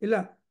ಇದೆಯಪ್ಪ? ಇಲ್ಲ,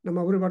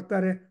 ನಮ್ಮವರು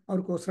ಬರ್ತಾರೆ,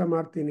 ಅವ್ರಿಗೋಸ್ಕರ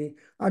ಮಾಡ್ತೀನಿ,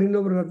 ಅವ್ರು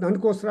ಇನ್ನೊಬ್ರು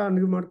ನನಗೋಸ್ಕರ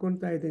ಅಡುಗೆ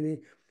ಮಾಡ್ಕೊತಾ ಇದ್ದೀನಿ.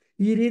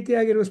 ಈ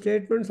ರೀತಿಯಾಗಿರೋ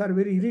statements are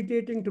very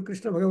irritating to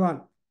Krishna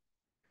Bhagwan.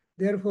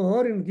 There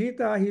four in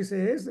Geetha he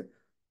says,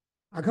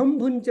 ಅಘಂ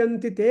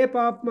ಭುಂಚಂತಿ ತೇ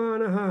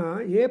ಪಾಪ್ಮಾನಃ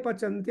ಯೇ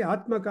ಪಚಂತಿ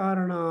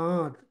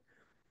ಆತ್ಮಕಾರಣಾತ್.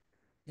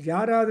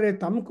 ಯಾರಾದರೆ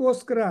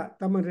ತಮಗೋಸ್ಕರ,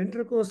 ತಮ್ಮ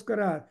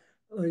ನೆಂಟರಿಗೋಸ್ಕರ,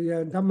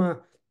 ತಮ್ಮ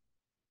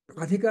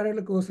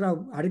ಅಧಿಕಾರಿಗಳಿಗೋಸ್ಕರ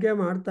ಅಡುಗೆ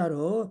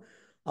ಮಾಡ್ತಾರೋ,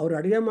 ಅವ್ರು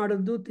ಅಡುಗೆ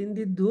ಮಾಡಿದ್ದು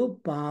ತಿಂದಿದ್ದು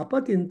ಪಾಪ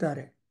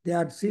ತಿಂತಾರೆ. They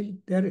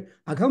are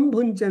ಅಘಂ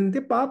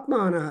ಭುಂಚಂತಿ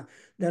ಪಾಪ್ಮಾನ.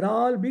 They are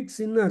all big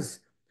sinners.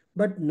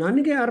 But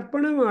ನನಗೆ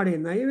ಅರ್ಪಣೆ ಮಾಡಿ,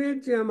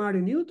 ನೈವೇದ್ಯ ಮಾಡಿ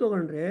ನೀವು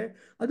ತಗೊಂಡ್ರೆ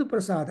ಅದು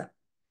ಪ್ರಸಾದ.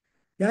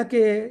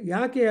 ಯಾಕೆ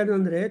ಯಾಕೆ ಅದು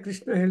ಅಂದರೆ,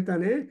 ಕೃಷ್ಣ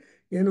ಹೇಳ್ತಾನೆ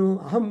ಏನು,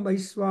 ಅಹಂ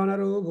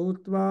ವೈಶ್ವಾನರೋ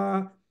ಭೂತ್ವಾ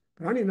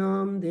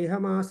ಪ್ರಾಣಿನಾಂ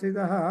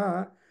ದೇಹಮಾಶ್ರಿತಃ.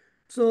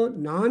 ಸೊ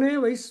ನಾನೇ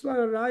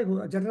ವೈಶ್ವಾನರಾಗಿ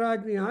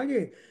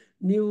ಜಠರಾಗ್ನಿಯಾಗಿ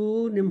ನೀವು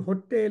ನಿಮ್ಮ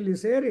ಹೊಟ್ಟೆಯಲ್ಲಿ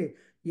ಸೇರಿ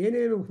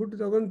ಏನೇನು ಫುಡ್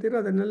ತೊಗೊತೀರೋ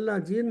ಅದನ್ನೆಲ್ಲ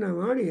ಜೀರ್ಣ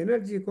ಮಾಡಿ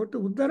ಎನರ್ಜಿ ಕೊಟ್ಟು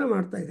ಉದ್ಧಾರ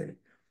ಮಾಡ್ತಾ ಇದ್ದೇನೆ.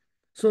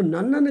 ಸೊ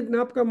ನನ್ನನ್ನು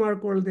ಜ್ಞಾಪಕ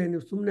ಮಾಡ್ಕೊಳ್ದೆ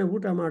ನೀವು ಸುಮ್ಮನೆ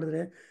ಊಟ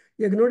ಮಾಡಿದ್ರೆ,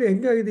 ಈಗ ನೋಡಿ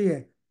ಹೆಂಗಾಗಿದೆಯೇ,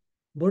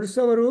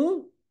 ಬಡಿಸೋರು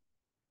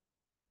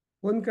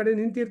ಒಂದು ಕಡೆ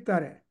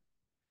ನಿಂತಿರ್ತಾರೆ,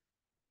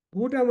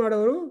 ಊಟ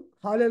ಮಾಡೋರು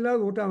ಹಾಲೆಲ್ಲ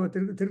ಊಟ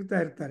ತಿರುಗ್ತಾ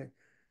ಇರ್ತಾರೆ.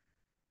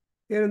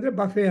 ಏನಂದರೆ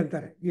ಬಫೆ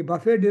ಅಂತಾರೆ. ಈ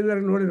ಬಫೆ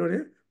ಡಿನ್ನರ್ ನೋಡಿ ನೋಡಿ,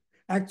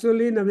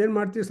 ಆ್ಯಕ್ಚುಲಿ ನಾವೇನು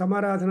ಮಾಡ್ತೀವಿ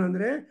ಸಮಾರಾಧನ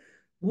ಅಂದರೆ,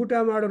 ಊಟ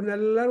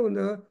ಮಾಡೋರ್ನೆಲ್ಲ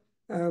ಒಂದು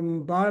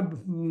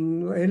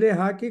ಎಲೆ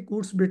ಹಾಕಿ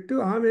ಕೂಡಿಸ್ಬಿಟ್ಟು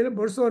ಆಮೇಲೆ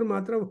ಬಡಿಸೋರು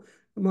ಮಾತ್ರ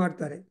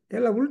ಮಾಡ್ತಾರೆ.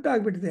 ಎಲ್ಲ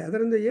ಉಲ್ಟಾಗ್ಬಿಟ್ಟಿದೆ.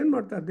 ಅದರಿಂದ ಏನು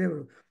ಮಾಡ್ತಾರೆ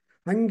ದೇವರು?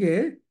 ಹಾಗೆ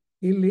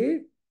ಇಲ್ಲಿ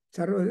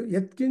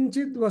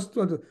ಎತ್ಕಿಂಚಿತ್ ವಸ್ತು,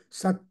 ಅದು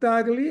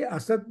ಸತ್ತಾಗಲಿ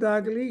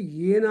ಅಸತ್ತಾಗಲಿ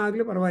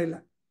ಏನಾಗಲಿ ಪರವಾಗಿಲ್ಲ.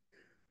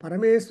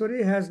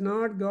 Parameshwari has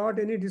not got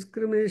any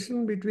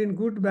discrimination between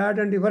good, bad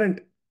and different.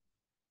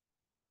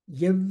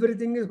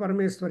 Everything is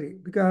Parameshwari.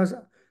 Because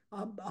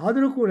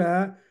ಆದರೂ ಕೂಡ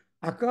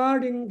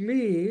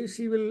accordingly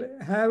she will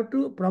have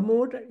to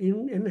promote,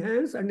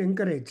 enhance and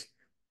encourage.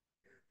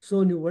 So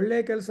ನೀವು ಒಳ್ಳೆ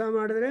ಕೆಲಸ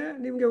ಮಾಡಿದ್ರೆ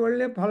ನಿಮಗೆ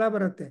ಒಳ್ಳೆ ಫಲ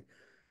ಬರುತ್ತೆ.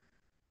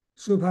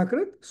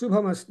 ಶುಭಕೃತ್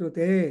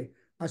ಶುಭಮಶ್ನುತೆ,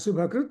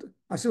 ಅಶುಭಕೃತ್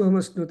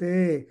ಅಶುಭಮಶ್ನುತೆ.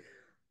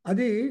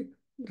 ಅದೇ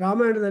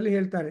ರಾಮಾಯಣದಲ್ಲಿ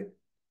ಹೇಳ್ತಾರೆ,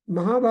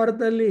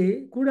 ಮಹಾಭಾರತದಲ್ಲಿ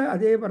ಕೂಡ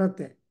ಅದೇ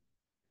ಬರುತ್ತೆ.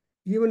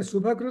 Even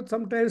ಶುಭಕೃತ್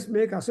sometimes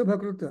make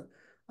ಅಶುಭಕೃತ್.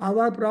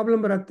 ಆವಾಗ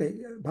ಪ್ರಾಬ್ಲಮ್ ಬರುತ್ತೆ.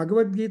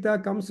 Bhagavad Gita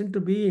comes in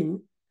to being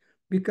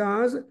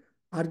because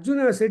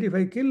Arjuna said, if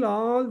I kill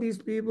all these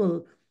people,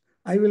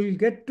 I will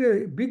get a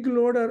big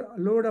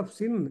load of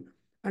sin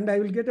and I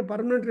will get a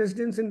permanent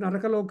residence in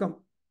Narakalokam.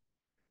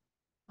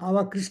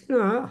 ಆವಾಗ ಕೃಷ್ಣ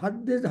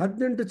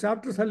 18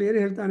 ಚಾಪ್ಟರ್ಸಲ್ಲಿ ಏನು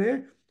ಹೇಳ್ತಾನೆ,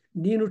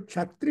 ನೀನು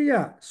ಕ್ಷತ್ರಿಯ,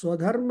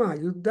 ಸ್ವಧರ್ಮ,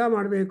 ಯುದ್ಧ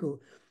ಮಾಡಬೇಕು.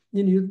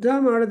 ನೀನು ಯುದ್ಧ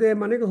ಮಾಡದೆ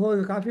ಮನೆಗೆ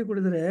ಹೋಗಿ ಕಾಫಿ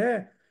ಕುಡಿದ್ರೆ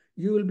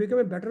you will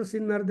become A better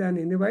Sinner than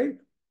ಎನಿವೈಡ್.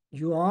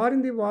 You are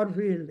in the war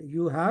field,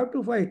 you have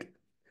to fight.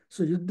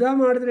 So ಯುದ್ಧ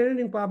ಮಾಡಿದ್ರೇ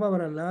ನಿಂಗೆ ಪಾಪ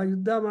ಬರಲ್ಲ,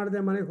 ಯುದ್ಧ ಮಾಡದೆ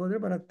ಮನೆಗೆ ಹೋದರೆ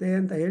ಬರುತ್ತೆ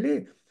ಅಂತ ಹೇಳಿ,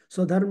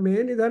 ಸ್ವಧರ್ಮೇ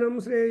ನಿಧನಂ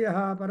ಶ್ರೇಯ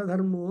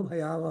ಪರಧರ್ಮೋ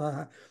ಭಯಾವಹ.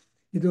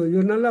 ಇದು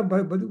ಇವ್ರನ್ನೆಲ್ಲ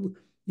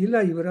ಇಲ್ಲ,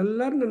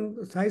 ಇವರೆಲ್ಲರೂ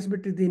ನಾನು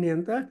ಸಾಯಿಸಿಬಿಟ್ಟಿದ್ದೀನಿ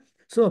ಅಂತ.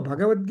 ಸೊ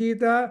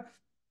ಭಗವದ್ಗೀತಾ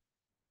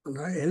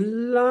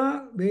ಎಲ್ಲ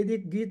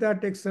ವೇದಿಕ್ ಗೀತಾ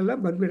ಟೆಕ್ಸ್ಟ್ ಎಲ್ಲ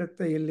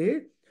ಬಂದ್ಬಿಡುತ್ತೆ ಇಲ್ಲಿ.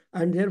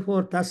 ಆ್ಯಂಡ್ ದೇರ್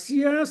ಫೋರ್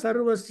ತಸ್ಯ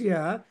ಸರ್ವಸ್ಯ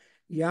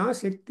ಯಾ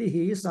ಶಕ್ತಿ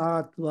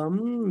ಸಾತ್ವಂ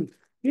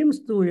ಕಿಂ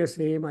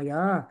ಸ್ತೂಯಸೇ ಮಯ.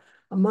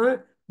 ಅಮ್ಮ,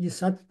 ಈ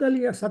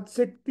ಸತ್ತಲ್ಲಿ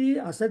ಸತ್ಶಕ್ತಿ,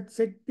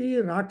 ಅಸತ್ಶಕ್ತಿ,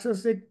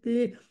 ರಾಕ್ಷಸಶಕ್ತಿ,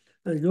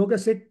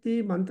 ಯೋಗಶಕ್ತಿ,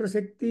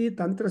 ಮಂತ್ರಶಕ್ತಿ,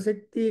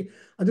 ತಂತ್ರಶಕ್ತಿ,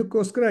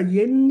 ಅದಕ್ಕೋಸ್ಕರ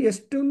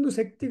ಎಷ್ಟೊಂದು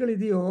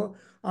ಶಕ್ತಿಗಳಿದೆಯೋ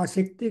ಆ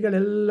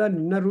ಶಕ್ತಿಗಳೆಲ್ಲ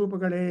ನಿನ್ನ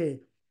ರೂಪಗಳೇ.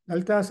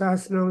 ಲಲಿತಾ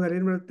ಸಹಸ್ರನಾಮದಲ್ಲಿ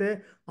ಏನು ಬರುತ್ತೆ?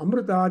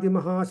 ಅಮೃತಾದಿ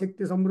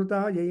ಮಹಾಶಕ್ತಿ ಸಮೃತ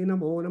ಯೈ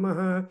ನಮೋ ನಮಃ.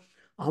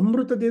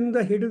 ಅಮೃತದಿಂದ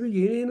ಹಿಡಿದು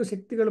ಏನೇನು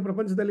ಶಕ್ತಿಗಳು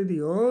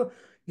ಪ್ರಪಂಚದಲ್ಲಿದೆಯೋ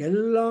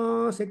ಎಲ್ಲ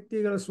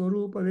ಶಕ್ತಿಗಳ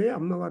ಸ್ವರೂಪವೇ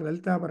ಅಮ್ಮವಾರ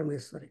Lalitha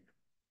Parameshwari.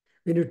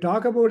 When you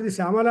talk about the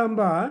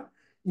ಶ್ಯಾಮಲಾಂಬ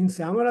in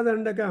Shyamala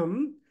ದಂಡಕಂ,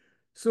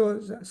 so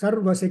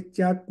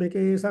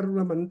ಸರ್ವಶಕ್ತ್ಯಾತ್ಮಿಕೆ,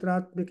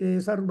 ಸರ್ವಮಂತ್ರಾತ್ಮಿಕೆ,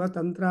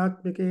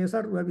 ಸರ್ವತಂತ್ರಾತ್ಮಿಕೆ,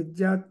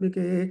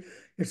 ಸರ್ವವಿದ್ಯಾತ್ಮಿಕೆ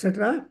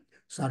et cetera.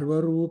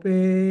 ಸರ್ವರೂಪೇ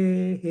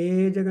ಹೇ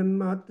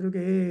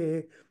ಜಗನ್ಮಾತೃಕೆ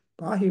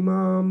ಪಾಹಿ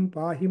ಮಾಂ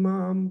ಪಾಹಿ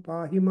ಮಾಂ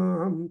ಪಾಹಿ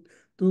ಮಾಂ.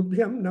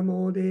 ತುಭ್ಯಂ ನಮೋ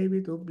ದೇವಿ,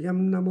 ತುಭ್ಯಂ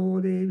ನಮೋ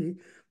ದೇವಿ,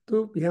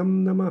 ತುಭ್ಯಂ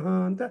ನಮಃ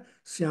ಅಂತ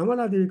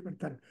ಶ್ಯಾಮಲಾದೇವಿಗೆ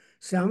ಬರ್ತಾರೆ.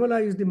 Shyamala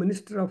is the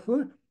minister of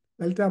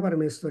Lalitha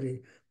Parameshwari.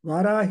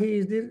 Varahi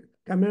is the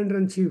commander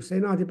in chief,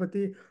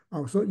 ಸೇನಾಧಿಪತಿ.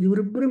 ಸೊ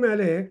ಇವರಿಬ್ಬರ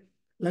ಮೇಲೆ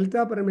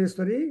ಲಲಿತಾ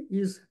ಪರಮೇಶ್ವರಿ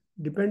ಈಸ್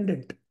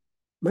ಡಿಪೆಂಡೆಂಟ್.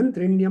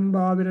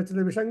 ಮಂತ್ರಿಣ್ಯಂಬಾ ವಿರಚಿತ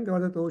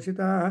ವಿಶಂಕವದ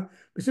ತೋಷಿತ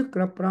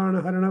ವಿಶುಕ್ರ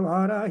ಪ್ರಾಣಹರಣ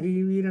ವಾರಾಹಿ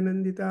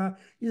ವೀರನಂದಿತ.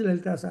 ಇದು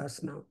ಲಲಿತಾ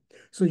ಸಹಸ್ರನಾಮ.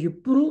 ಸೊ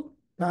ಇಬ್ಬರು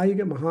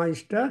ತಾಯಿಗೆ ಮಹಾ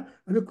ಇಷ್ಟ.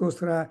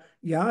 ಅದಕ್ಕೋಸ್ಕರ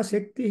ಯಾ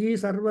ಶಕ್ತಿ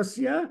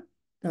ಸರ್ವಸ್ಯ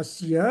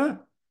ತಸ್ಯ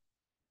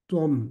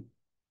ತ್ವಂ.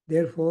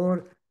 ದೇರ್ ಫೋರ್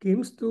ಕಿಂ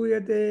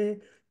ಸ್ತೂಯತೆ.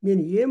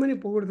 ನೀನು ಏಮನಿ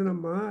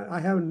ಪೊಗಡ್ತನಮ್ಮ.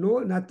 I have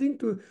nothing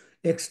to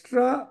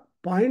extra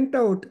point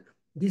out.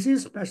 This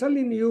is special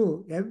in you.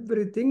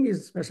 Everything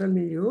is special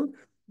in you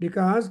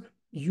because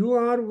you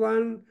are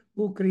one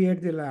who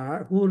create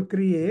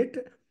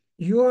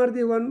you are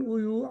the one who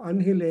you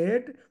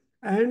annihilate.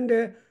 And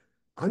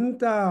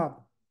anta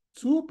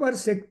Super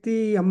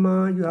Shakti,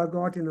 Amma, you have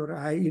got in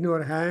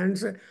your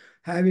hands,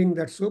 having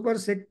that Super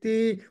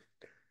Shakti,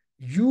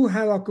 you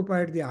have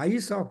occupied the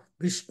eyes of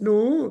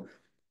Vishnu.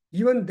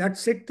 Even that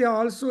Shakti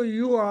also,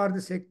 you are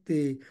the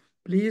Shakti.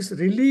 Please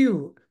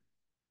relieve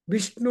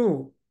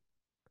Vishnu,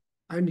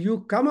 and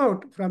you come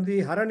out from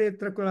the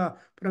Haranetrakula,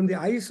 from the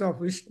eyes of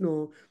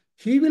Vishnu.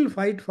 He will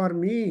fight for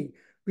me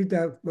with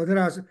the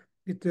Madhuras,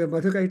 with the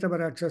Madhukaitava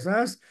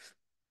Rakshasas,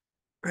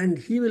 and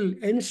he will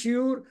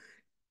ensure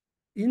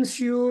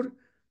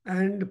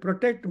and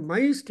protect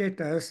my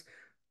status.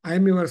 I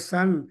am your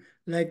son.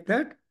 Like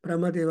that,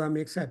 Brahmadeva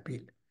makes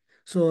appeal.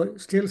 So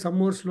still some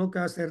more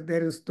slokas are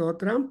there in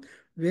Stotram,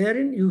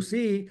 wherein you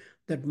see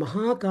that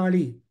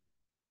Mahakali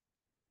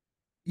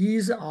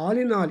is all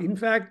in all. In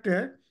fact,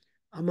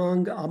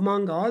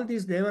 among all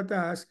these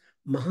devatas,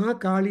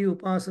 Mahakali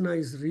Upasana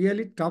is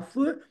really tough.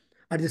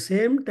 At the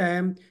same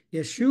time,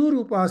 a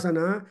sure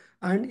Upasana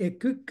and a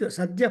quick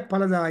Sadhya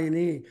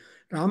Paladayini.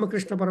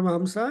 Ramakrishna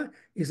Paramahamsa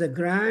is a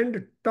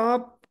grand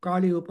top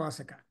Kali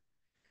Upasaka.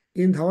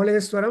 In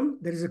Dhavaleswaram,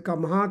 there is a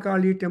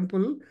Mahakali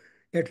temple,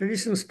 a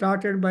tradition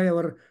started by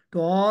our to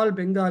all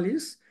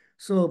Bengalis.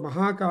 So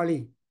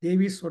Mahakali,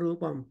 Devi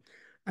Swarupam.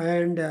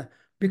 And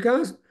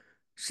because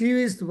she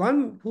is the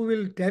one who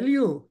will tell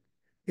you,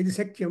 Idi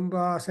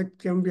Sakyamba,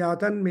 Sakyam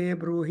Vyatan Me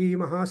Bruhi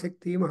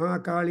Mahasakti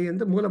Mahakali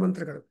and the Mula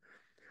Mantragalu.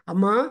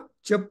 ಅಮ್ಮ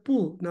చెప్పು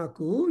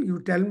నాకు you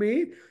tell me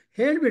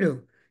ಹೇಳಿಬಿಡು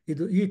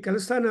ಈ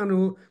ಕೆಲಸ ನಾನು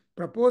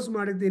propose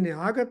ಮಾಡಿದ್ದೀನಿ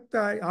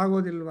ಆಗತ್ತಾ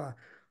ಆಗೋದಿಲ್ವಾ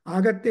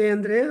ಆಗತ್ತೆ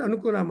ಅಂದರೆ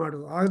ಅನುಕೂಲ ಮಾಡು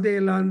ಆಗದೇ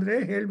ಇಲ್ಲ ಅಂದರೆ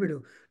ಹೇಳಿಬಿಡು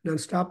ನಾನು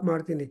ಸ್ಟಾಪ್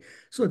ಮಾಡ್ತೀನಿ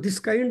so this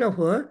kind of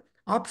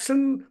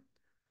option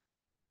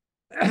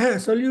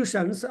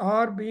solutions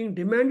are being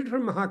demanded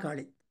from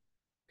Mahakali.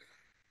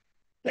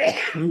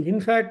 In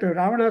fact,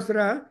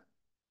 Ravanasura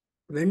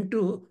went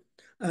to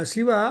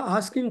Shiva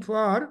asking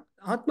for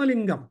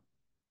Atmalingam.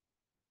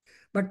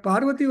 But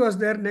Parvati was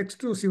there next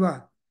to Shiva.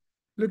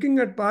 Looking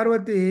at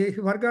Parvati, he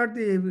forgot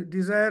the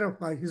desire of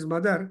his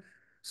mother.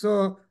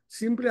 So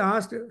simply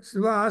asked,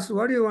 Shiva asked,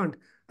 what do you want?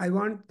 I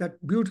want that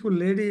beautiful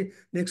lady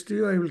next to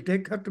you. I will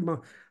take her to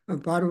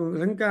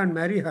Lanka and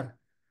marry her.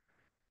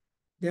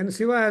 Then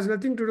Shiva has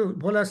nothing to do.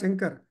 Bhola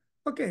Shankar.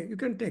 Okay, you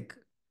can take.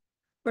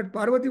 But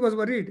Parvati was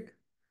worried.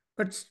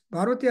 But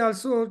Parvati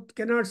also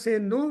cannot say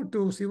no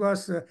to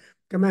Shiva's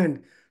command.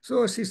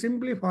 So she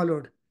simply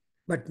followed.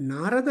 But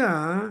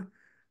Narada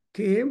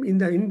came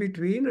in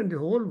between, and the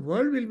whole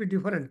world will be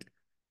different.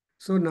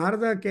 So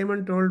Narada came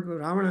and told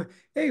Ravana,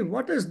 hey,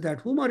 what is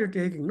that? Whom are you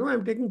taking? No,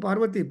 I'm taking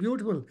Parvati,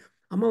 beautiful.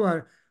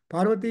 Amava,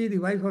 Parvati, the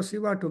wife of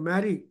Shiva, to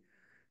marry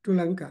to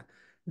Lanka.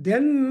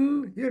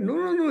 Then, no,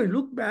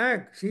 look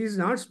back. She is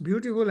not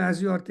beautiful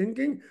as you are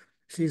thinking.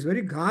 She is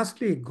very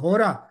ghastly,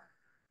 Ghora.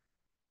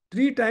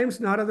 3 times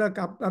Narada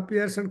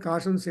appears and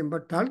cautions him,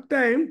 but third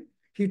time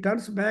he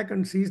turns back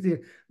and sees the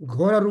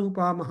Ghora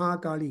Rupa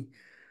Mahakali.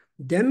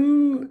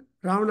 Then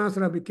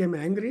Ravanasura became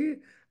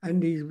angry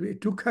and he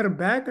took her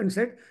back and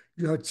said,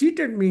 you have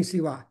cheated me,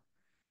 Shiva,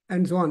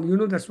 and so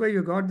on. That's why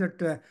you got that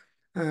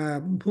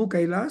Bhu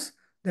Kailas.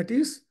 That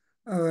is,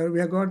 we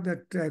have got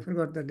that, I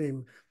forgot the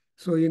name.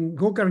 So in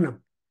Gokarnam,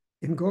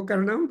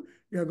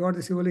 you have got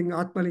the Shivalinga,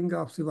 Atmalinga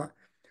of Shiva.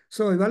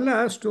 So ಇವೆಲ್ಲ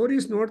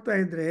stories ನೋಡ್ತಾ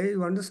ಇದ್ರೆ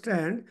you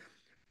understand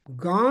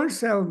gods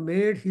have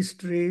made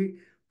history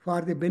for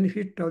the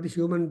benefit of the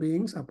human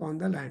beings upon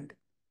the land.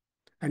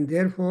 And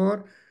therefore,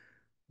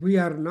 we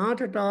are not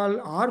at all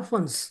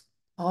orphans.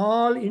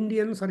 All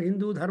Indians or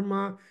Hindu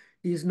dharma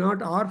is not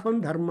orphan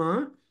dharma.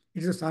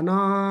 It is a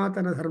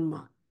Sanatana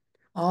dharma.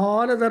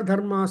 All other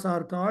dharmas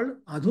are called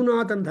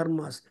Adhunatan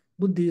dharmas.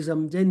 Buddhism,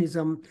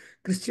 Jainism,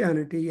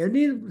 Christianity,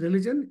 any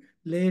religion,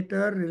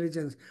 later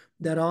religions.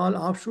 They're all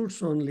offshoots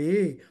only.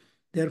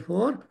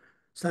 Therefore,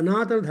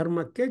 Sanatana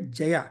dharma ke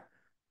Jaya.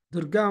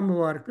 Durga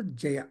Ambavarku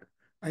Jaya.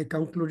 I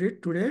conclude it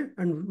today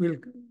and we'll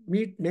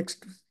meet next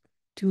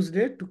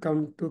Tuesday to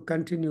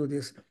continue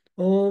this.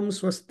 Om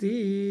Swasti.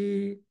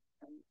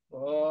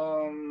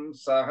 Om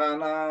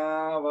Sahana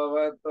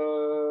Vavatu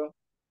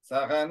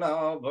Sahana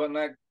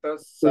Bhunaktu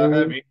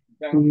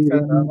Sahavidyam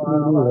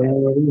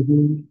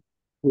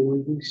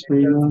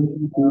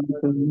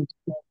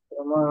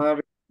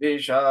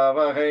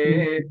Vidhishavahai.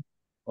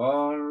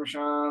 Om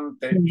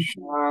Shanti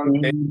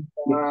Shanti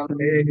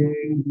Shanti.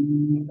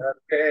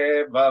 Sarve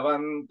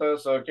Bhavantu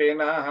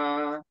Sukhinah.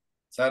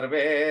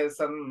 Sarve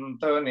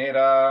Santu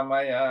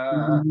Niramaya.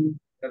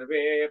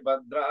 Sarve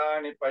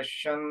Bhadrani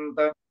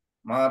Pashyanta.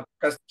 Ma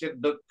kaschid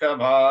dukkha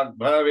bhag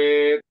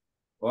bhavet.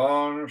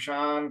 Om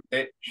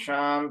Shanti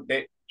Shanti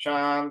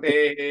Shanti.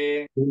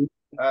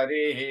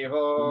 Harihi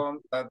Om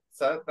Tat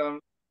Satam.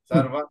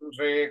 Sarvam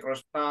Shri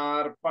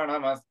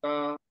Krishnarpanamastu.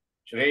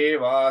 Shri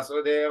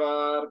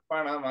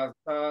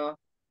Vasudevarpanamastu.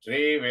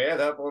 Shri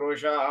Veda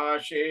Purusha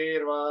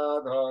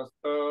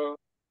Ashirvadostu.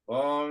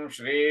 Om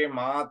Shri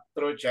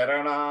Matru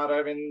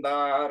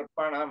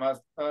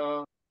Charanaravindarpanamastu.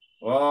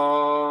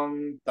 Om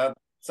Tat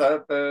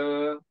Sat.